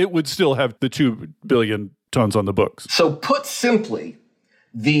emissions. It would still have the 2 billion tons on the books. So put simply,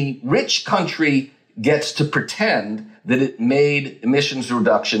 the rich country gets to pretend that it made emissions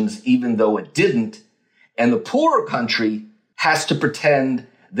reductions even though it didn't, and the poorer country has to pretend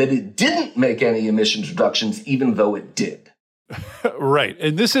that it didn't make any emissions reductions, even though it did. Right.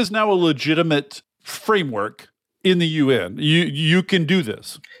 And this is now a legitimate framework in the UN. You can do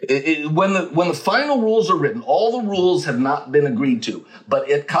this. When the final rules are written, all the rules have not been agreed to.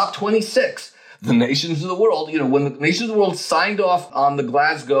 But at COP26, the nations of the world, when the nations of the world signed off on the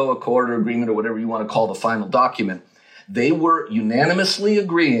Glasgow Accord or Agreement or whatever you want to call the final document, they were unanimously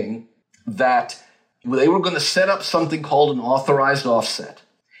agreeing that they were going to set up something called an authorized offset.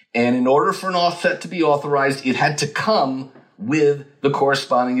 And in order for an offset to be authorized, it had to come with the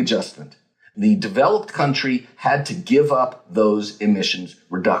corresponding adjustment. The developed country had to give up those emissions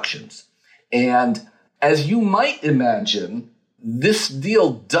reductions. And as you might imagine, this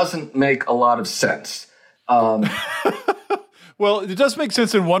deal doesn't make a lot of sense. Well, it does make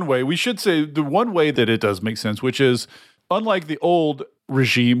sense in one way. We should say the one way that it does make sense, which is unlike the old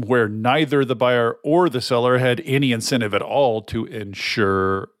regime where neither the buyer or the seller had any incentive at all to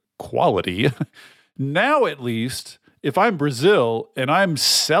ensure quality. Now, at least, if I'm Brazil and I'm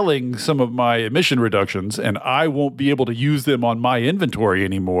selling some of my emission reductions and I won't be able to use them on my inventory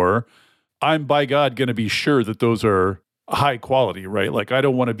anymore, I'm by God going to be sure that those are high quality, right? Like I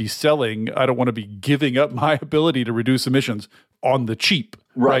don't want to be giving up my ability to reduce emissions on the cheap,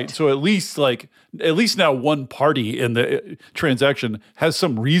 right? So at least now one party in the transaction has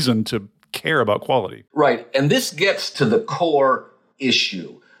some reason to care about quality. Right. And this gets to the core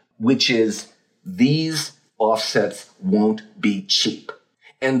issue, which is these offsets won't be cheap.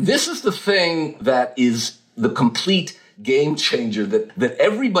 And this is the thing that is the complete game changer that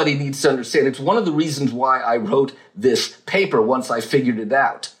everybody needs to understand. It's one of the reasons why I wrote this paper once I figured it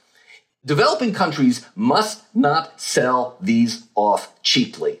out. Developing countries must not sell these off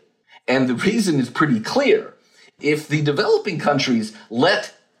cheaply. And the reason is pretty clear. If the developing countries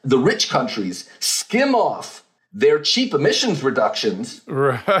let the rich countries skim off their cheap emissions reductions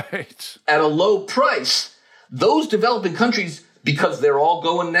Right. at a low price, those developing countries, because they're all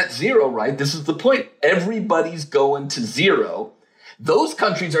going net zero, right? This is the point. Everybody's going to zero. Those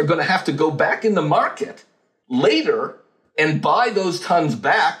countries are going to have to go back in the market later and buy those tons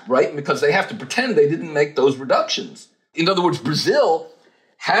back, right? Because they have to pretend they didn't make those reductions. In other words, Brazil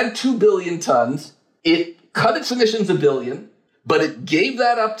had 2 billion tons. It cut its emissions 1 billion, but it gave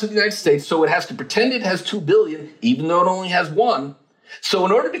that up to the United States. So it has to pretend it has 2 billion, even though it only has 1. So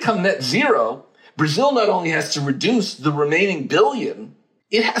in order to become net zero, Brazil not only has to reduce the remaining billion,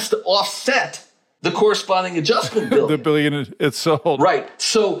 it has to offset the corresponding adjustment billion. The billion it sold. Right.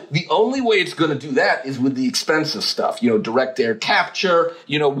 So the only way it's going to do that is with the expensive stuff, direct air capture,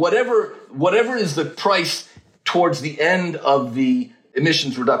 whatever is the price towards the end of the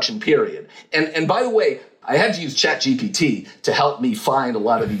emissions reduction period. And by the way, I had to use ChatGPT to help me find a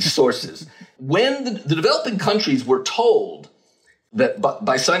lot of these sources. When the developing countries were told that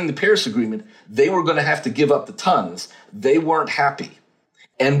by signing the Paris Agreement, they were going to have to give up the tons, they weren't happy.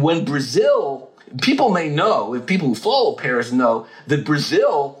 And when Brazil, people may know, if people who follow Paris know, that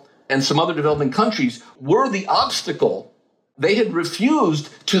Brazil and some other developing countries were the obstacle. They had refused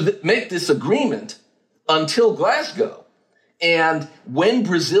to make this agreement until Glasgow. And when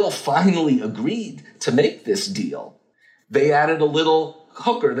Brazil finally agreed to make this deal, they added a little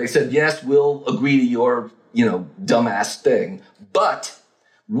hooker. They said, yes, we'll agree to your, dumbass thing, but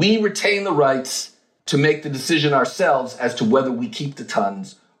we retain the rights to make the decision ourselves as to whether we keep the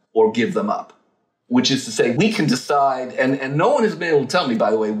tons or give them up. Which is to say, we can decide, and no one has been able to tell me,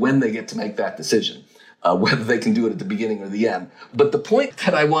 by the way, when they get to make that decision, whether they can do it at the beginning or the end. But the point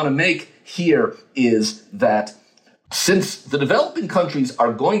that I want to make here is that since the developing countries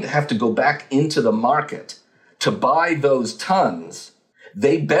are going to have to go back into the market to buy those tons,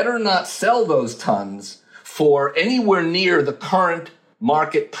 they better not sell those tons for anywhere near the current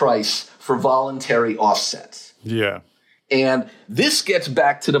market price for voluntary offsets. Yeah. And this gets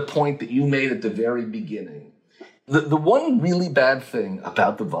back to the point that you made at the very beginning. The one really bad thing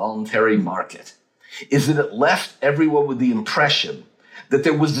about the voluntary market is that it left everyone with the impression that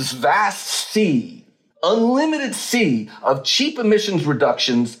there was this vast sea, unlimited sea of cheap emissions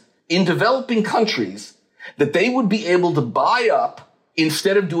reductions in developing countries that they would be able to buy up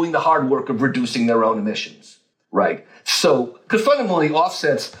instead of doing the hard work of reducing their own emissions, right? So, because fundamentally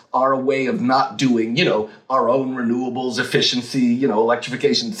offsets are a way of not doing, our own renewables, efficiency,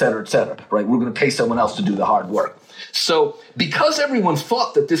 electrification, et cetera, right? We're going to pay someone else to do the hard work. So, because everyone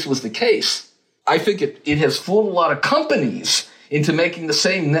thought that this was the case, I think it has fooled a lot of companies into making the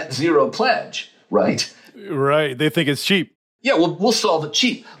same net zero pledge, right? Right. They think it's cheap. Yeah, we'll solve it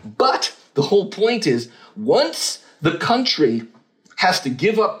cheap. But the whole point is, once the country has to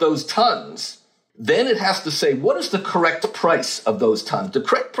give up those tons, then it has to say, what is the correct price of those tons? The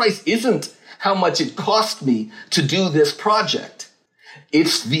correct price isn't how much it cost me to do this project.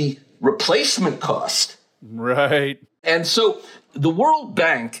 It's the replacement cost. Right. And so the World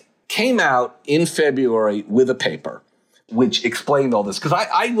Bank came out in February with a paper which explained all this. Because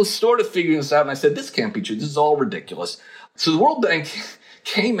I was sort of figuring this out, and I said, this can't be true. This is all ridiculous. So the World Bank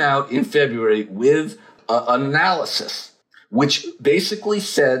came out in February with an analysis, which basically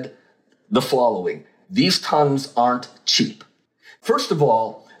said the following: these tons aren't cheap. First of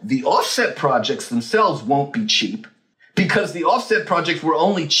all, the offset projects themselves won't be cheap because the offset projects were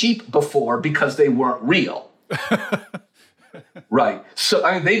only cheap before because they weren't real. Right. So,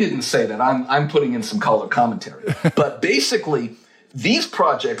 they didn't say that. I'm putting in some color commentary. But basically, these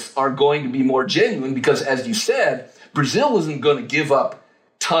projects are going to be more genuine because, as you said, Brazil isn't going to give up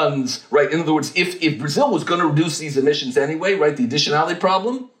tons, right? In other words, if Brazil was going to reduce these emissions anyway, right, the additionality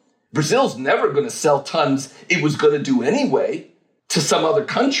problem, Brazil's never going to sell tons it was going to do anyway to some other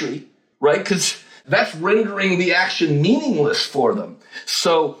country, right? Because that's rendering the action meaningless for them.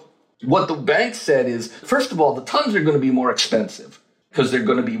 So what the bank said is, first of all, the tons are going to be more expensive because they're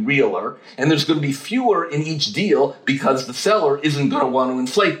going to be realer, and there's going to be fewer in each deal because the seller isn't going to want to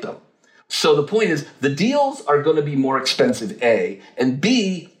inflate them. So the point is, the deals are going to be more expensive, A, and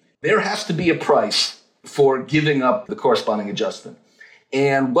B, there has to be a price for giving up the corresponding adjustment.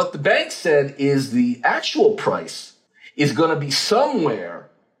 And what the bank said is the actual price is going to be somewhere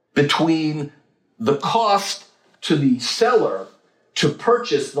between the cost to the seller to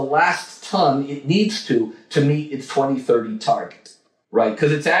purchase the last ton it needs to meet its 2030 target. right?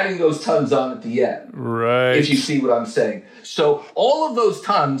 Because it's adding those tons on at the end. Right. If you see what I'm saying. So all of those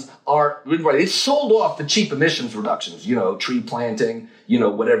tons are, right, it's sold off the cheap emissions reductions, tree planting,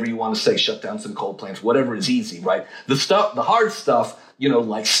 whatever you want to say, shut down some coal plants, whatever is easy, right? The hard stuff,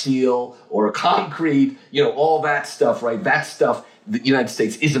 like steel or concrete, all that stuff, right? That stuff the United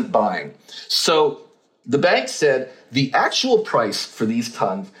States isn't buying. So the bank said the actual price for these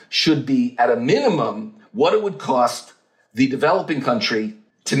tons should be at a minimum what it would cost the developing country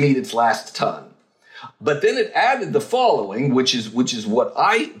to meet its last ton. But then it added the following, which is what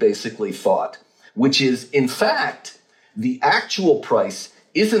I basically thought, which is, in fact, the actual price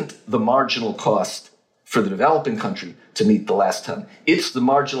isn't the marginal cost for the developing country to meet the last ton. It's the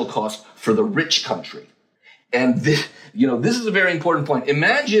marginal cost for the rich country. And this is a very important point.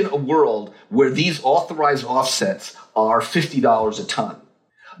 Imagine a world where these authorized offsets are $50 a ton.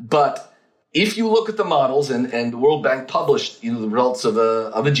 But if you look at the models, and the World Bank published the results of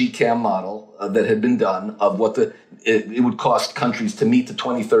a GCAM model that had been done of what it would cost countries to meet the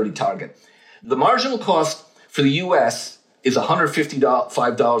 2030 target. The marginal cost for the U.S. is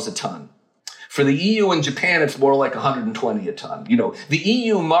 $155 a ton. For the EU and Japan, it's more like $120 a ton. The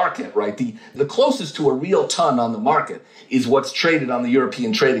EU market, right? The closest to a real ton on the market is what's traded on the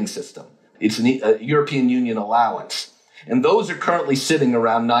European trading system. It's a European Union allowance. And those are currently sitting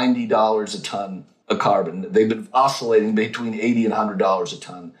around $90 a ton of carbon. They've been oscillating between $80 and $100 a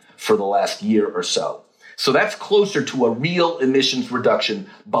ton for the last year or so. So that's closer to a real emissions reduction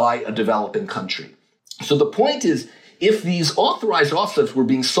by a developing country. So the point is, if these authorized offsets were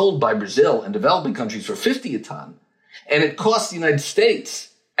being sold by Brazil and developing countries for $50 a ton, and it costs the United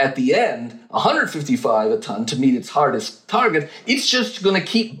States at the end $155 a ton to meet its hardest target, it's just going to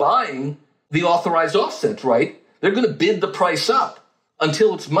keep buying the authorized offsets, right? They're going to bid the price up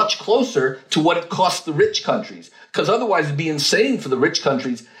until it's much closer to what it costs the rich countries. Because otherwise it'd be insane for the rich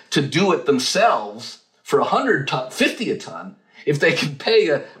countries to do it themselves for $50 a ton if they can pay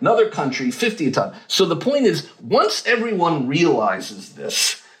another country $50 a ton. So the point is, once everyone realizes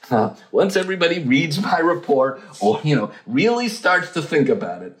this, once everybody reads my report or, really starts to think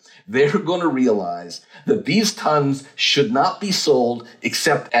about it, they're going to realize that these tons should not be sold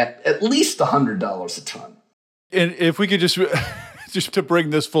except at least $100 a ton. And if we could just to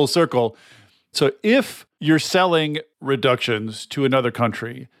bring this full circle, so if you're selling reductions to another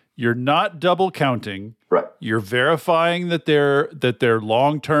country, you're not double counting. Right. You're verifying that they're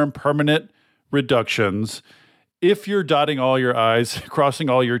long-term permanent reductions. If you're dotting all your I's, crossing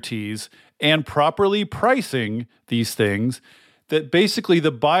all your T's, and properly pricing these things, that basically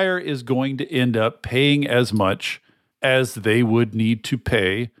the buyer is going to end up paying as much as they would need to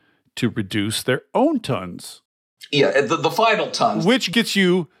pay to reduce their own tons. Yeah, the final tons. Which gets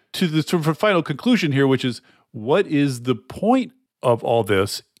you to the sort of final conclusion here, which is, what is the point of all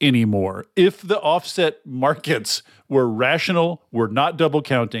this anymore? If the offset markets were rational, were not double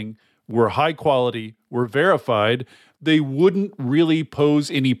counting, were high quality, were verified, they wouldn't really pose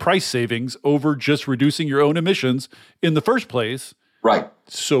any price savings over just reducing your own emissions in the first place. Right.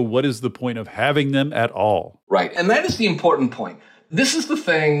 So what is the point of having them at all? Right. And that is the important point. This is the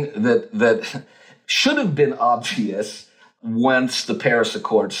thing that should have been obvious once the Paris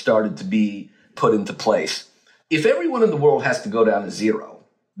Accord started to be put into place. If everyone in the world has to go down to zero,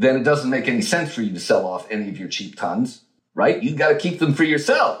 then it doesn't make any sense for you to sell off any of your cheap tons, right? You've got to keep them for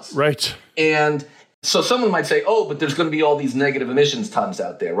yourselves. Right. And so someone might say, oh, but there's going to be all these negative emissions tons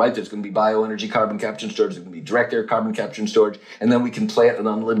out there, right? There's going to be bioenergy carbon capture and storage. There's going to be direct air carbon capture and storage. And then we can plant an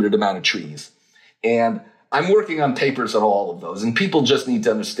unlimited amount of trees. And I'm working on papers on all of those. And people just need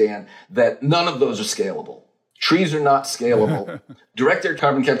to understand that none of those are scalable. Trees are not scalable. Direct air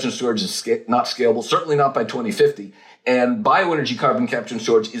carbon capture and storage is not scalable, certainly not by 2050. And bioenergy carbon capture and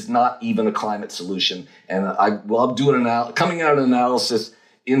storage is not even a climate solution. And I'm doing coming out an analysis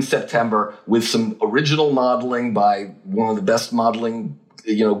in September with some original modeling by one of the best modeling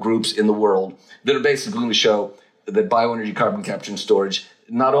groups in the world that are basically going to show that bioenergy carbon capture and storage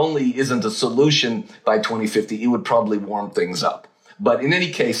not only isn't a solution by 2050, it would probably warm things up. But in any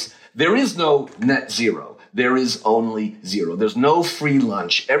case, there is no net zero. There is only zero. There's no free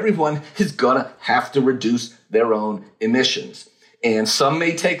lunch. Everyone is going to have to reduce their own emissions. And some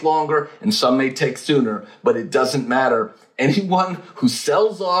may take longer and some may take sooner, but it doesn't matter. Anyone who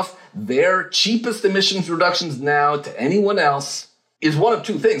sells off their cheapest emissions reductions now to anyone else is one of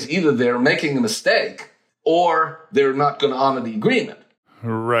two things. Either they're making a mistake or they're not going to honor the agreement.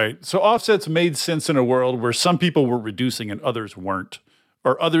 Right. So offsets made sense in a world where some people were reducing and others weren't.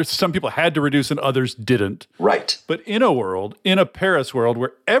 Or some people had to reduce and others didn't. Right. But in a Paris world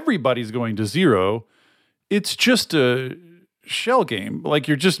where everybody's going to zero, it's just a shell game. Like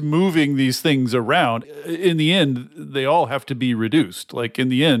you're just moving these things around. In the end, they all have to be reduced. Like in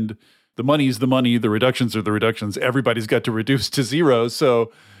the end, the money is the money, the reductions are the reductions. Everybody's got to reduce to zero.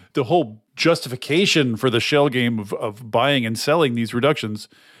 So the whole justification for the shell game of buying and selling these reductions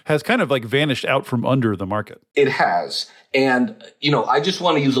has kind of like vanished out from under the market. It has. And, I just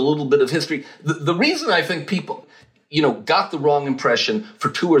want to use a little bit of history. The reason I think people, got the wrong impression for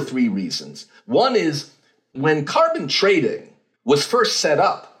 2 or 3 reasons. One is when carbon trading was first set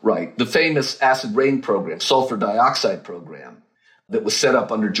up, right, the famous acid rain program, sulfur dioxide program that was set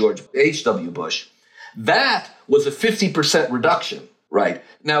up under George H.W. Bush, that was a 50% reduction, right?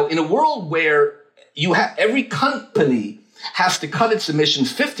 Now, in a world where every company has to cut its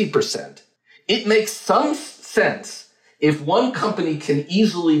emissions 50%, it makes some sense if one company can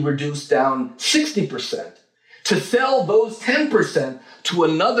easily reduce down 60% to sell those 10% to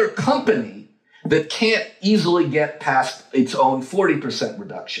another company that can't easily get past its own 40%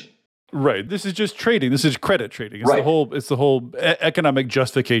 reduction. Right. This is just trading. This is credit trading. It's right. the whole economic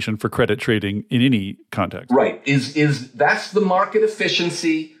justification for credit trading in any context. Right. That's the market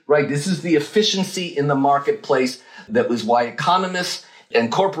efficiency, right? This is the efficiency in the marketplace. That was why economists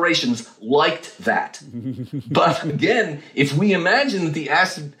and corporations liked that. But again, if we imagine that the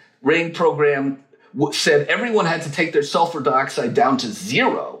acid rain program said everyone had to take their sulfur dioxide down to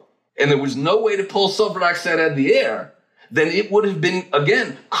zero, and there was no way to pull sulfur dioxide out of the air, then it would have been,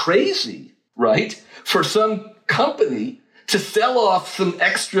 again, crazy, right, for some company to sell off some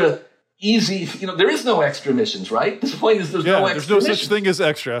extra easy, there is no extra emissions, right? The point is there's no extra there's no such thing as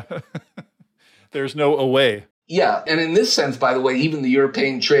extra. There's no away. Yeah, and in this sense, by the way, even the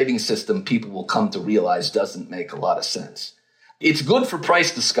European trading system, people will come to realize doesn't make a lot of sense. It's good for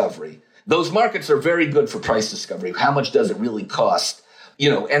price discovery. Those markets are very good for price discovery. How much does it really cost?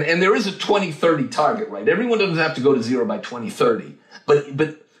 And there is a 2030 target, right? Everyone doesn't have to go to zero by 2030.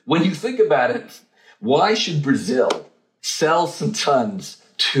 But when you think about it, why should Brazil sell some tons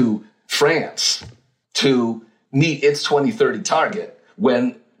to France to meet its 2030 target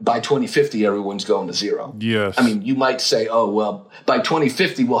when by 2050 everyone's going to zero? Yes. I mean, you might say, oh, well, by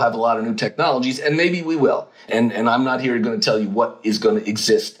 2050 we'll have a lot of new technologies, and maybe we will. And I'm not here going to tell you what is going to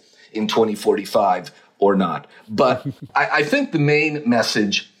exist in 2045 or not. But I think the main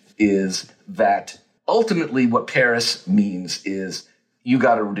message is that ultimately what Paris means is you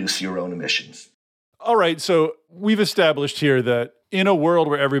got to reduce your own emissions. All right. So we've established here that in a world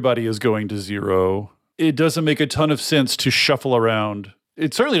where everybody is going to zero, it doesn't make a ton of sense to shuffle around.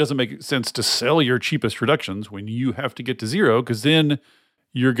 It certainly doesn't make sense to sell your cheapest reductions when you have to get to zero, because then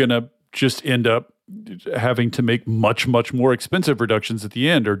you're going to just end up having to make much, much more expensive reductions at the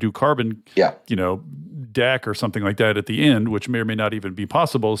end, or do carbon, DAC or something like that at the end, which may or may not even be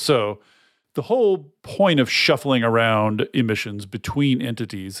possible. So the whole point of shuffling around emissions between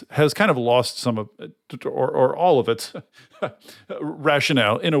entities has kind of lost some of, or all of its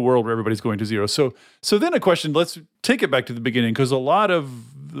rationale in a world where everybody's going to zero. So then a question, let's take it back to the beginning, because a lot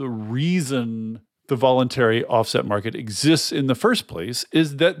of the reason the voluntary offset market exists in the first place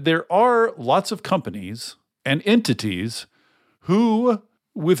is that there are lots of companies and entities who,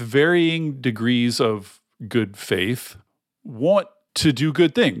 with varying degrees of good faith, want to do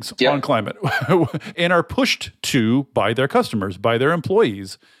good things on climate and are pushed to by their customers, by their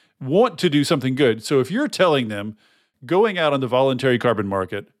employees, want to do something good. So if you're telling them going out on the voluntary carbon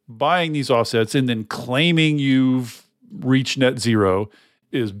market, buying these offsets, and then claiming you've reached net zero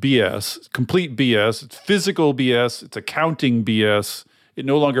is BS, complete BS, it's physical BS, it's accounting BS, it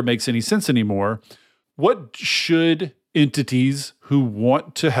no longer makes any sense anymore. What should entities who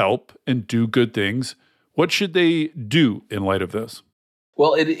want to help and do good things, what should they do in light of this?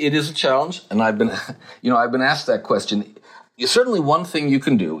 Well, it is a challenge, and I've been asked that question. Certainly, one thing you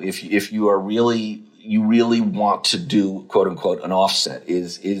can do if you really want to do quote unquote an offset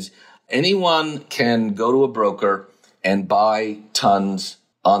is anyone can go to a broker and buy tons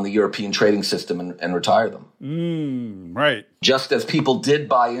on the European trading system and retire them. Right. Just as people did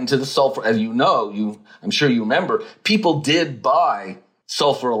buy into the sulfur, as I'm sure you remember, people did buy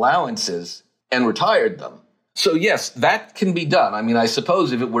sulfur allowances and retired them. So yes, that can be done. I mean, I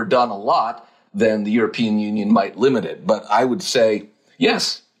suppose if it were done a lot, then the European Union might limit it. But I would say,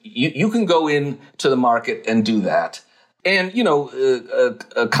 yes, you can go into the market and do that. And,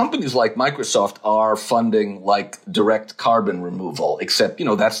 companies like Microsoft are funding like direct carbon removal, except,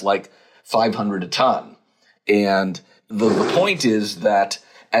 that's like 500 a ton. And the point is that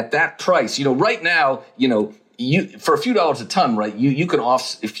at that price, right now, for a few dollars a ton, right, you can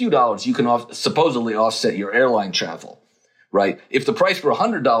supposedly offset your airline travel, right? If the price were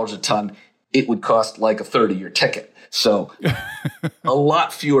 $100 a ton, it would cost like a third of your ticket. So a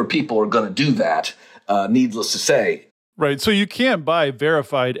lot fewer people are going to do that, needless to say. Right. So you can buy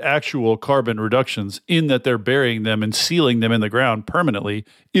verified actual carbon reductions in that they're burying them and sealing them in the ground permanently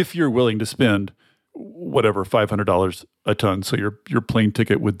if you're willing to spend whatever, $500 a ton. So your plane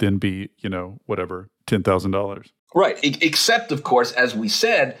ticket would then be, whatever, $10,000. Right. Except, of course, as we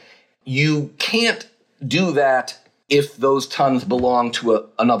said, you can't do that if those tons belong to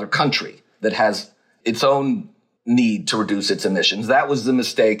another country that has its own need to reduce its emissions. That was the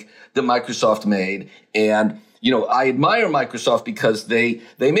mistake that Microsoft made. And, I admire Microsoft because they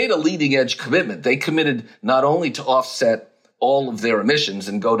made a leading edge commitment. They committed not only to offset all of their emissions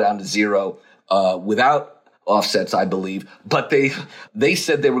and go down to zero without offsets, I believe, but they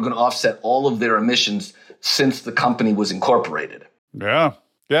said they were going to offset all of their emissions since the company was incorporated. Yeah.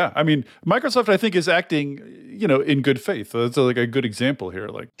 Yeah. I mean, Microsoft, I think, is acting, in good faith. That's like a good example here.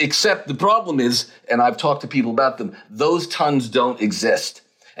 Except the problem is, and I've talked to people about them, those tons don't exist.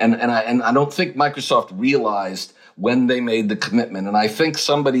 And I don't think Microsoft realized when they made the commitment. And I think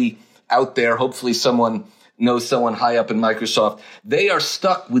somebody out there, hopefully someone knows someone high up in Microsoft, they are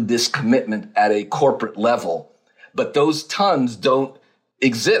stuck with this commitment at a corporate level. But those tons don't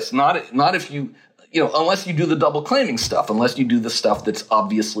exist. Not if you, unless you do the double claiming stuff, unless you do the stuff that's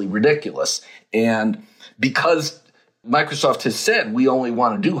obviously ridiculous. And because Microsoft has said we only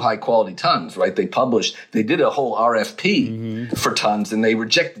want to do high quality tons, right? They did a whole RFP for tons, and they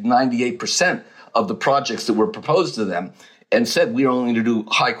rejected 98% of the projects that were proposed to them and said we're only going to do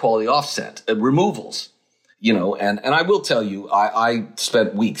high quality offset removals. And I will tell you, I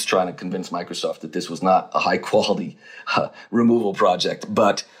spent weeks trying to convince Microsoft that this was not a high quality removal project,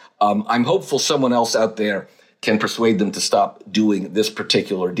 but I'm hopeful someone else out there can persuade them to stop doing this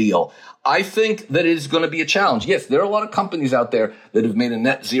particular deal. I think that it is going to be a challenge. Yes, there are a lot of companies out there that have made a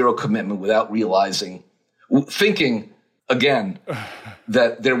net zero commitment without thinking, again,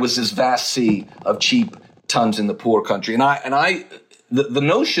 that there was this vast sea of cheap tons in the poor country. The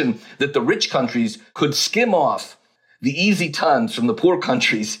notion that the rich countries could skim off the easy tons from the poor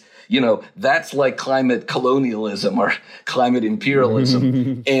countries, that's like climate colonialism or climate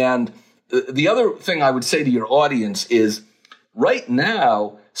imperialism. And the other thing I would say to your audience is right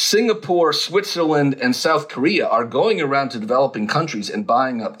now, Singapore, Switzerland, and South Korea are going around to developing countries and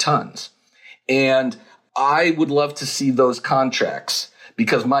buying up tons. And I would love to see those contracts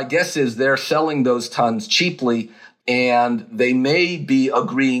because my guess is they're selling those tons cheaply and they may be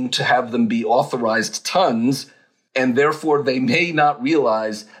agreeing to have them be authorized tons, and therefore they may not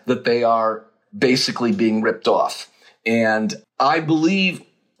realize that they are basically being ripped off. And I believe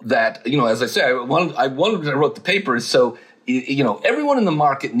that, as I say, I wrote the paper is so, everyone in the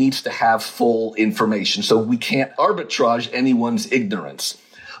market needs to have full information, so we can't arbitrage anyone's ignorance.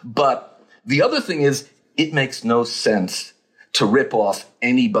 But the other thing is, it makes no sense to rip off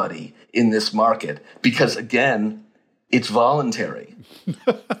anybody in this market because, again, it's voluntary.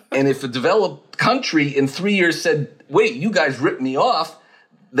 And if a developed country in 3 years said, wait, you guys ripped me off,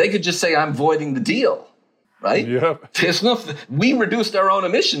 they could just say, I'm voiding the deal, right? Yep. We reduced our own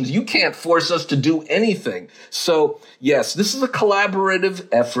emissions. You can't force us to do anything. So, yes, this is a collaborative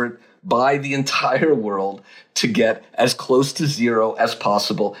effort by the entire world to get as close to zero as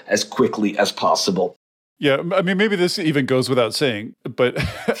possible, as quickly as possible. Yeah, I mean, maybe this even goes without saying, but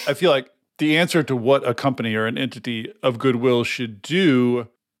I feel like the answer to what a company or an entity of goodwill should do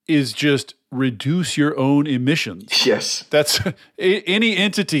is just reduce your own emissions. Yes. That's any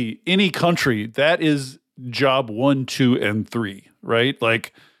entity, any country, that is job 1, 2, and 3, right?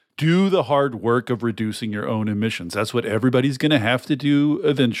 Like, do the hard work of reducing your own emissions. That's what everybody's going to have to do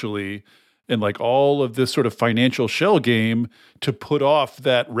eventually. And like all of this sort of financial shell game to put off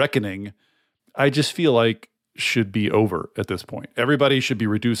that reckoning, I just feel like should be over at this point. Everybody should be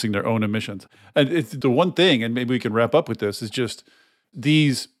reducing their own emissions. And it's the one thing, and maybe we can wrap up with this, is just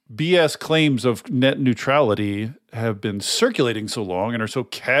these BS claims of net neutrality have been circulating so long and are so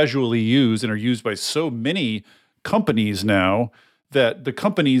casually used and are used by so many companies now that the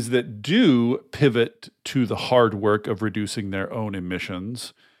companies that do pivot to the hard work of reducing their own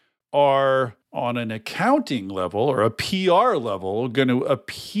emissions are on an accounting level or a PR level going to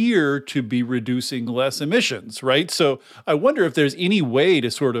appear to be reducing less emissions, right? So I wonder if there's any way to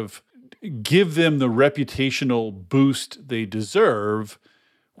sort of give them the reputational boost they deserve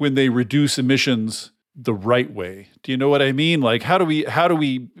when they reduce emissions the right way. Do you know what I mean? Like, how do we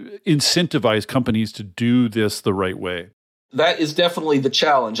incentivize companies to do this the right way? That is definitely the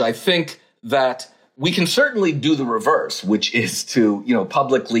challenge. I think that we can certainly do the reverse, which is to,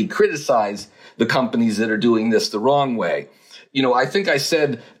 publicly criticize the companies that are doing this the wrong way. I think I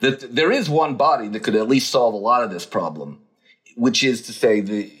said that there is one body that could at least solve a lot of this problem, which is to say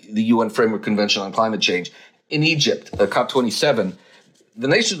the UN Framework Convention on Climate Change. In Egypt, COP27, the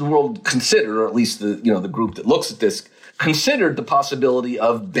nations of the world considered, or at least the group that looks at this, considered the possibility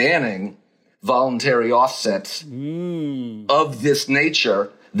of banning voluntary offsets of this nature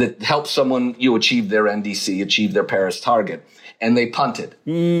that help someone achieve their NDC, achieve their Paris target, and they punted.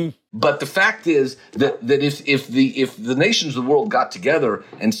 But the fact is that if the nations of the world got together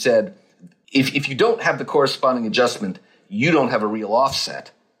and said, if you don't have the corresponding adjustment, you don't have a real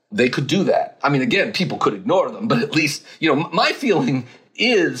offset, they could do that. I mean, again, people could ignore them, but at least, my feeling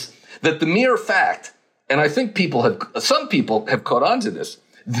is that the mere fact, and I think some people have caught on to this,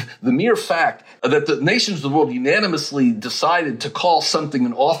 the mere fact that the nations of the world unanimously decided to call something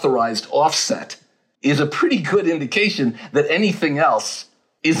an authorized offset is a pretty good indication that anything else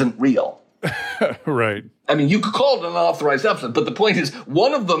isn't real. Right. I mean, you could call it an unauthorized offset, but the point is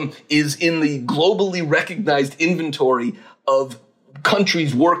one of them is in the globally recognized inventory of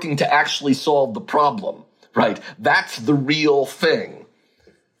countries working to actually solve the problem, right? That's the real thing.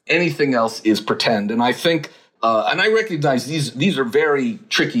 Anything else is pretend. And I think, and I recognize these are very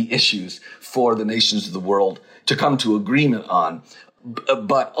tricky issues for the nations of the world to come to agreement on.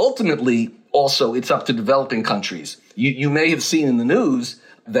 But ultimately, also, it's up to developing countries. You may have seen in the news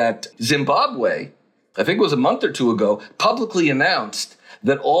that Zimbabwe, I think it was a month or two ago, publicly announced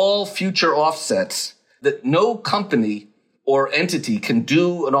that all future offsets, that no company or entity can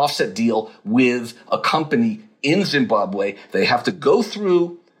do an offset deal with a company in Zimbabwe. They have to go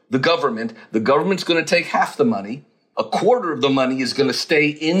through the government. The government's going to take half the money. A quarter of the money is going to stay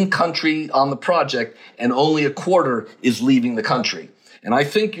in country on the project, and only a quarter is leaving the country. And I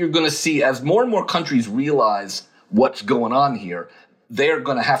think you're going to see, as more and more countries realize what's going on here, they're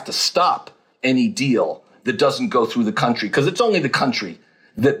going to have to stop any deal that doesn't go through the country, because it's only the country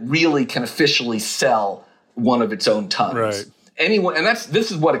that really can officially sell one of its own tons. Right. Anyone, and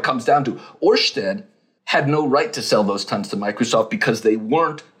this is what it comes down to. Ørsted had no right to sell those tons to Microsoft because they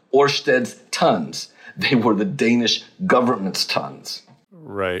weren't Ørsted's tons. They were the Danish government's tons.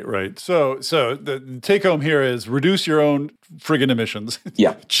 Right. So the take home here is reduce your own friggin' emissions.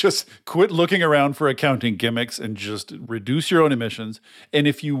 Yeah. Just quit looking around for accounting gimmicks and just reduce your own emissions. And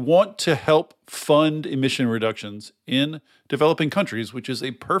if you want to help fund emission reductions in developing countries, which is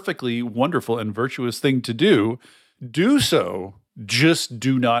a perfectly wonderful and virtuous thing to do so. Just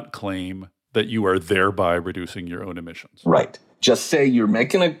do not claim that you are thereby reducing your own emissions. Right. Just say you're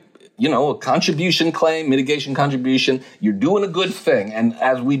making a contribution claim, mitigation contribution. You're doing a good thing. And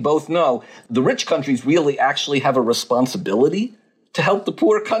as we both know, the rich countries really actually have a responsibility to help the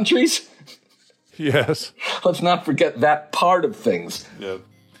poor countries. Yes. Let's not forget that part of things. Yeah.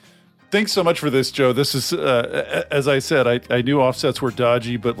 Thanks so much for this, Joe. This is, as I said, I knew offsets were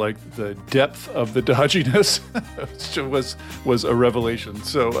dodgy, but like the depth of the dodginess was a revelation.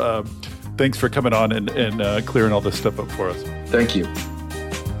 So thanks for coming on and clearing all this stuff up for us. Thank you.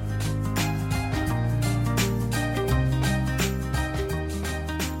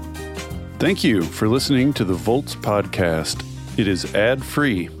 Thank you for listening to the Volts podcast. It is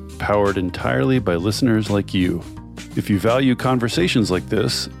ad-free, powered entirely by listeners like you. If you value conversations like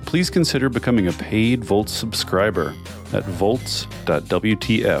this, please consider becoming a paid Volts subscriber at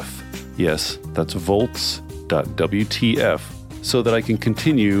volts.wtf. Yes, that's volts.wtf, so that I can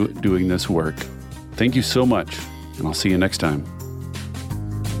continue doing this work. Thank you so much, and I'll see you next time.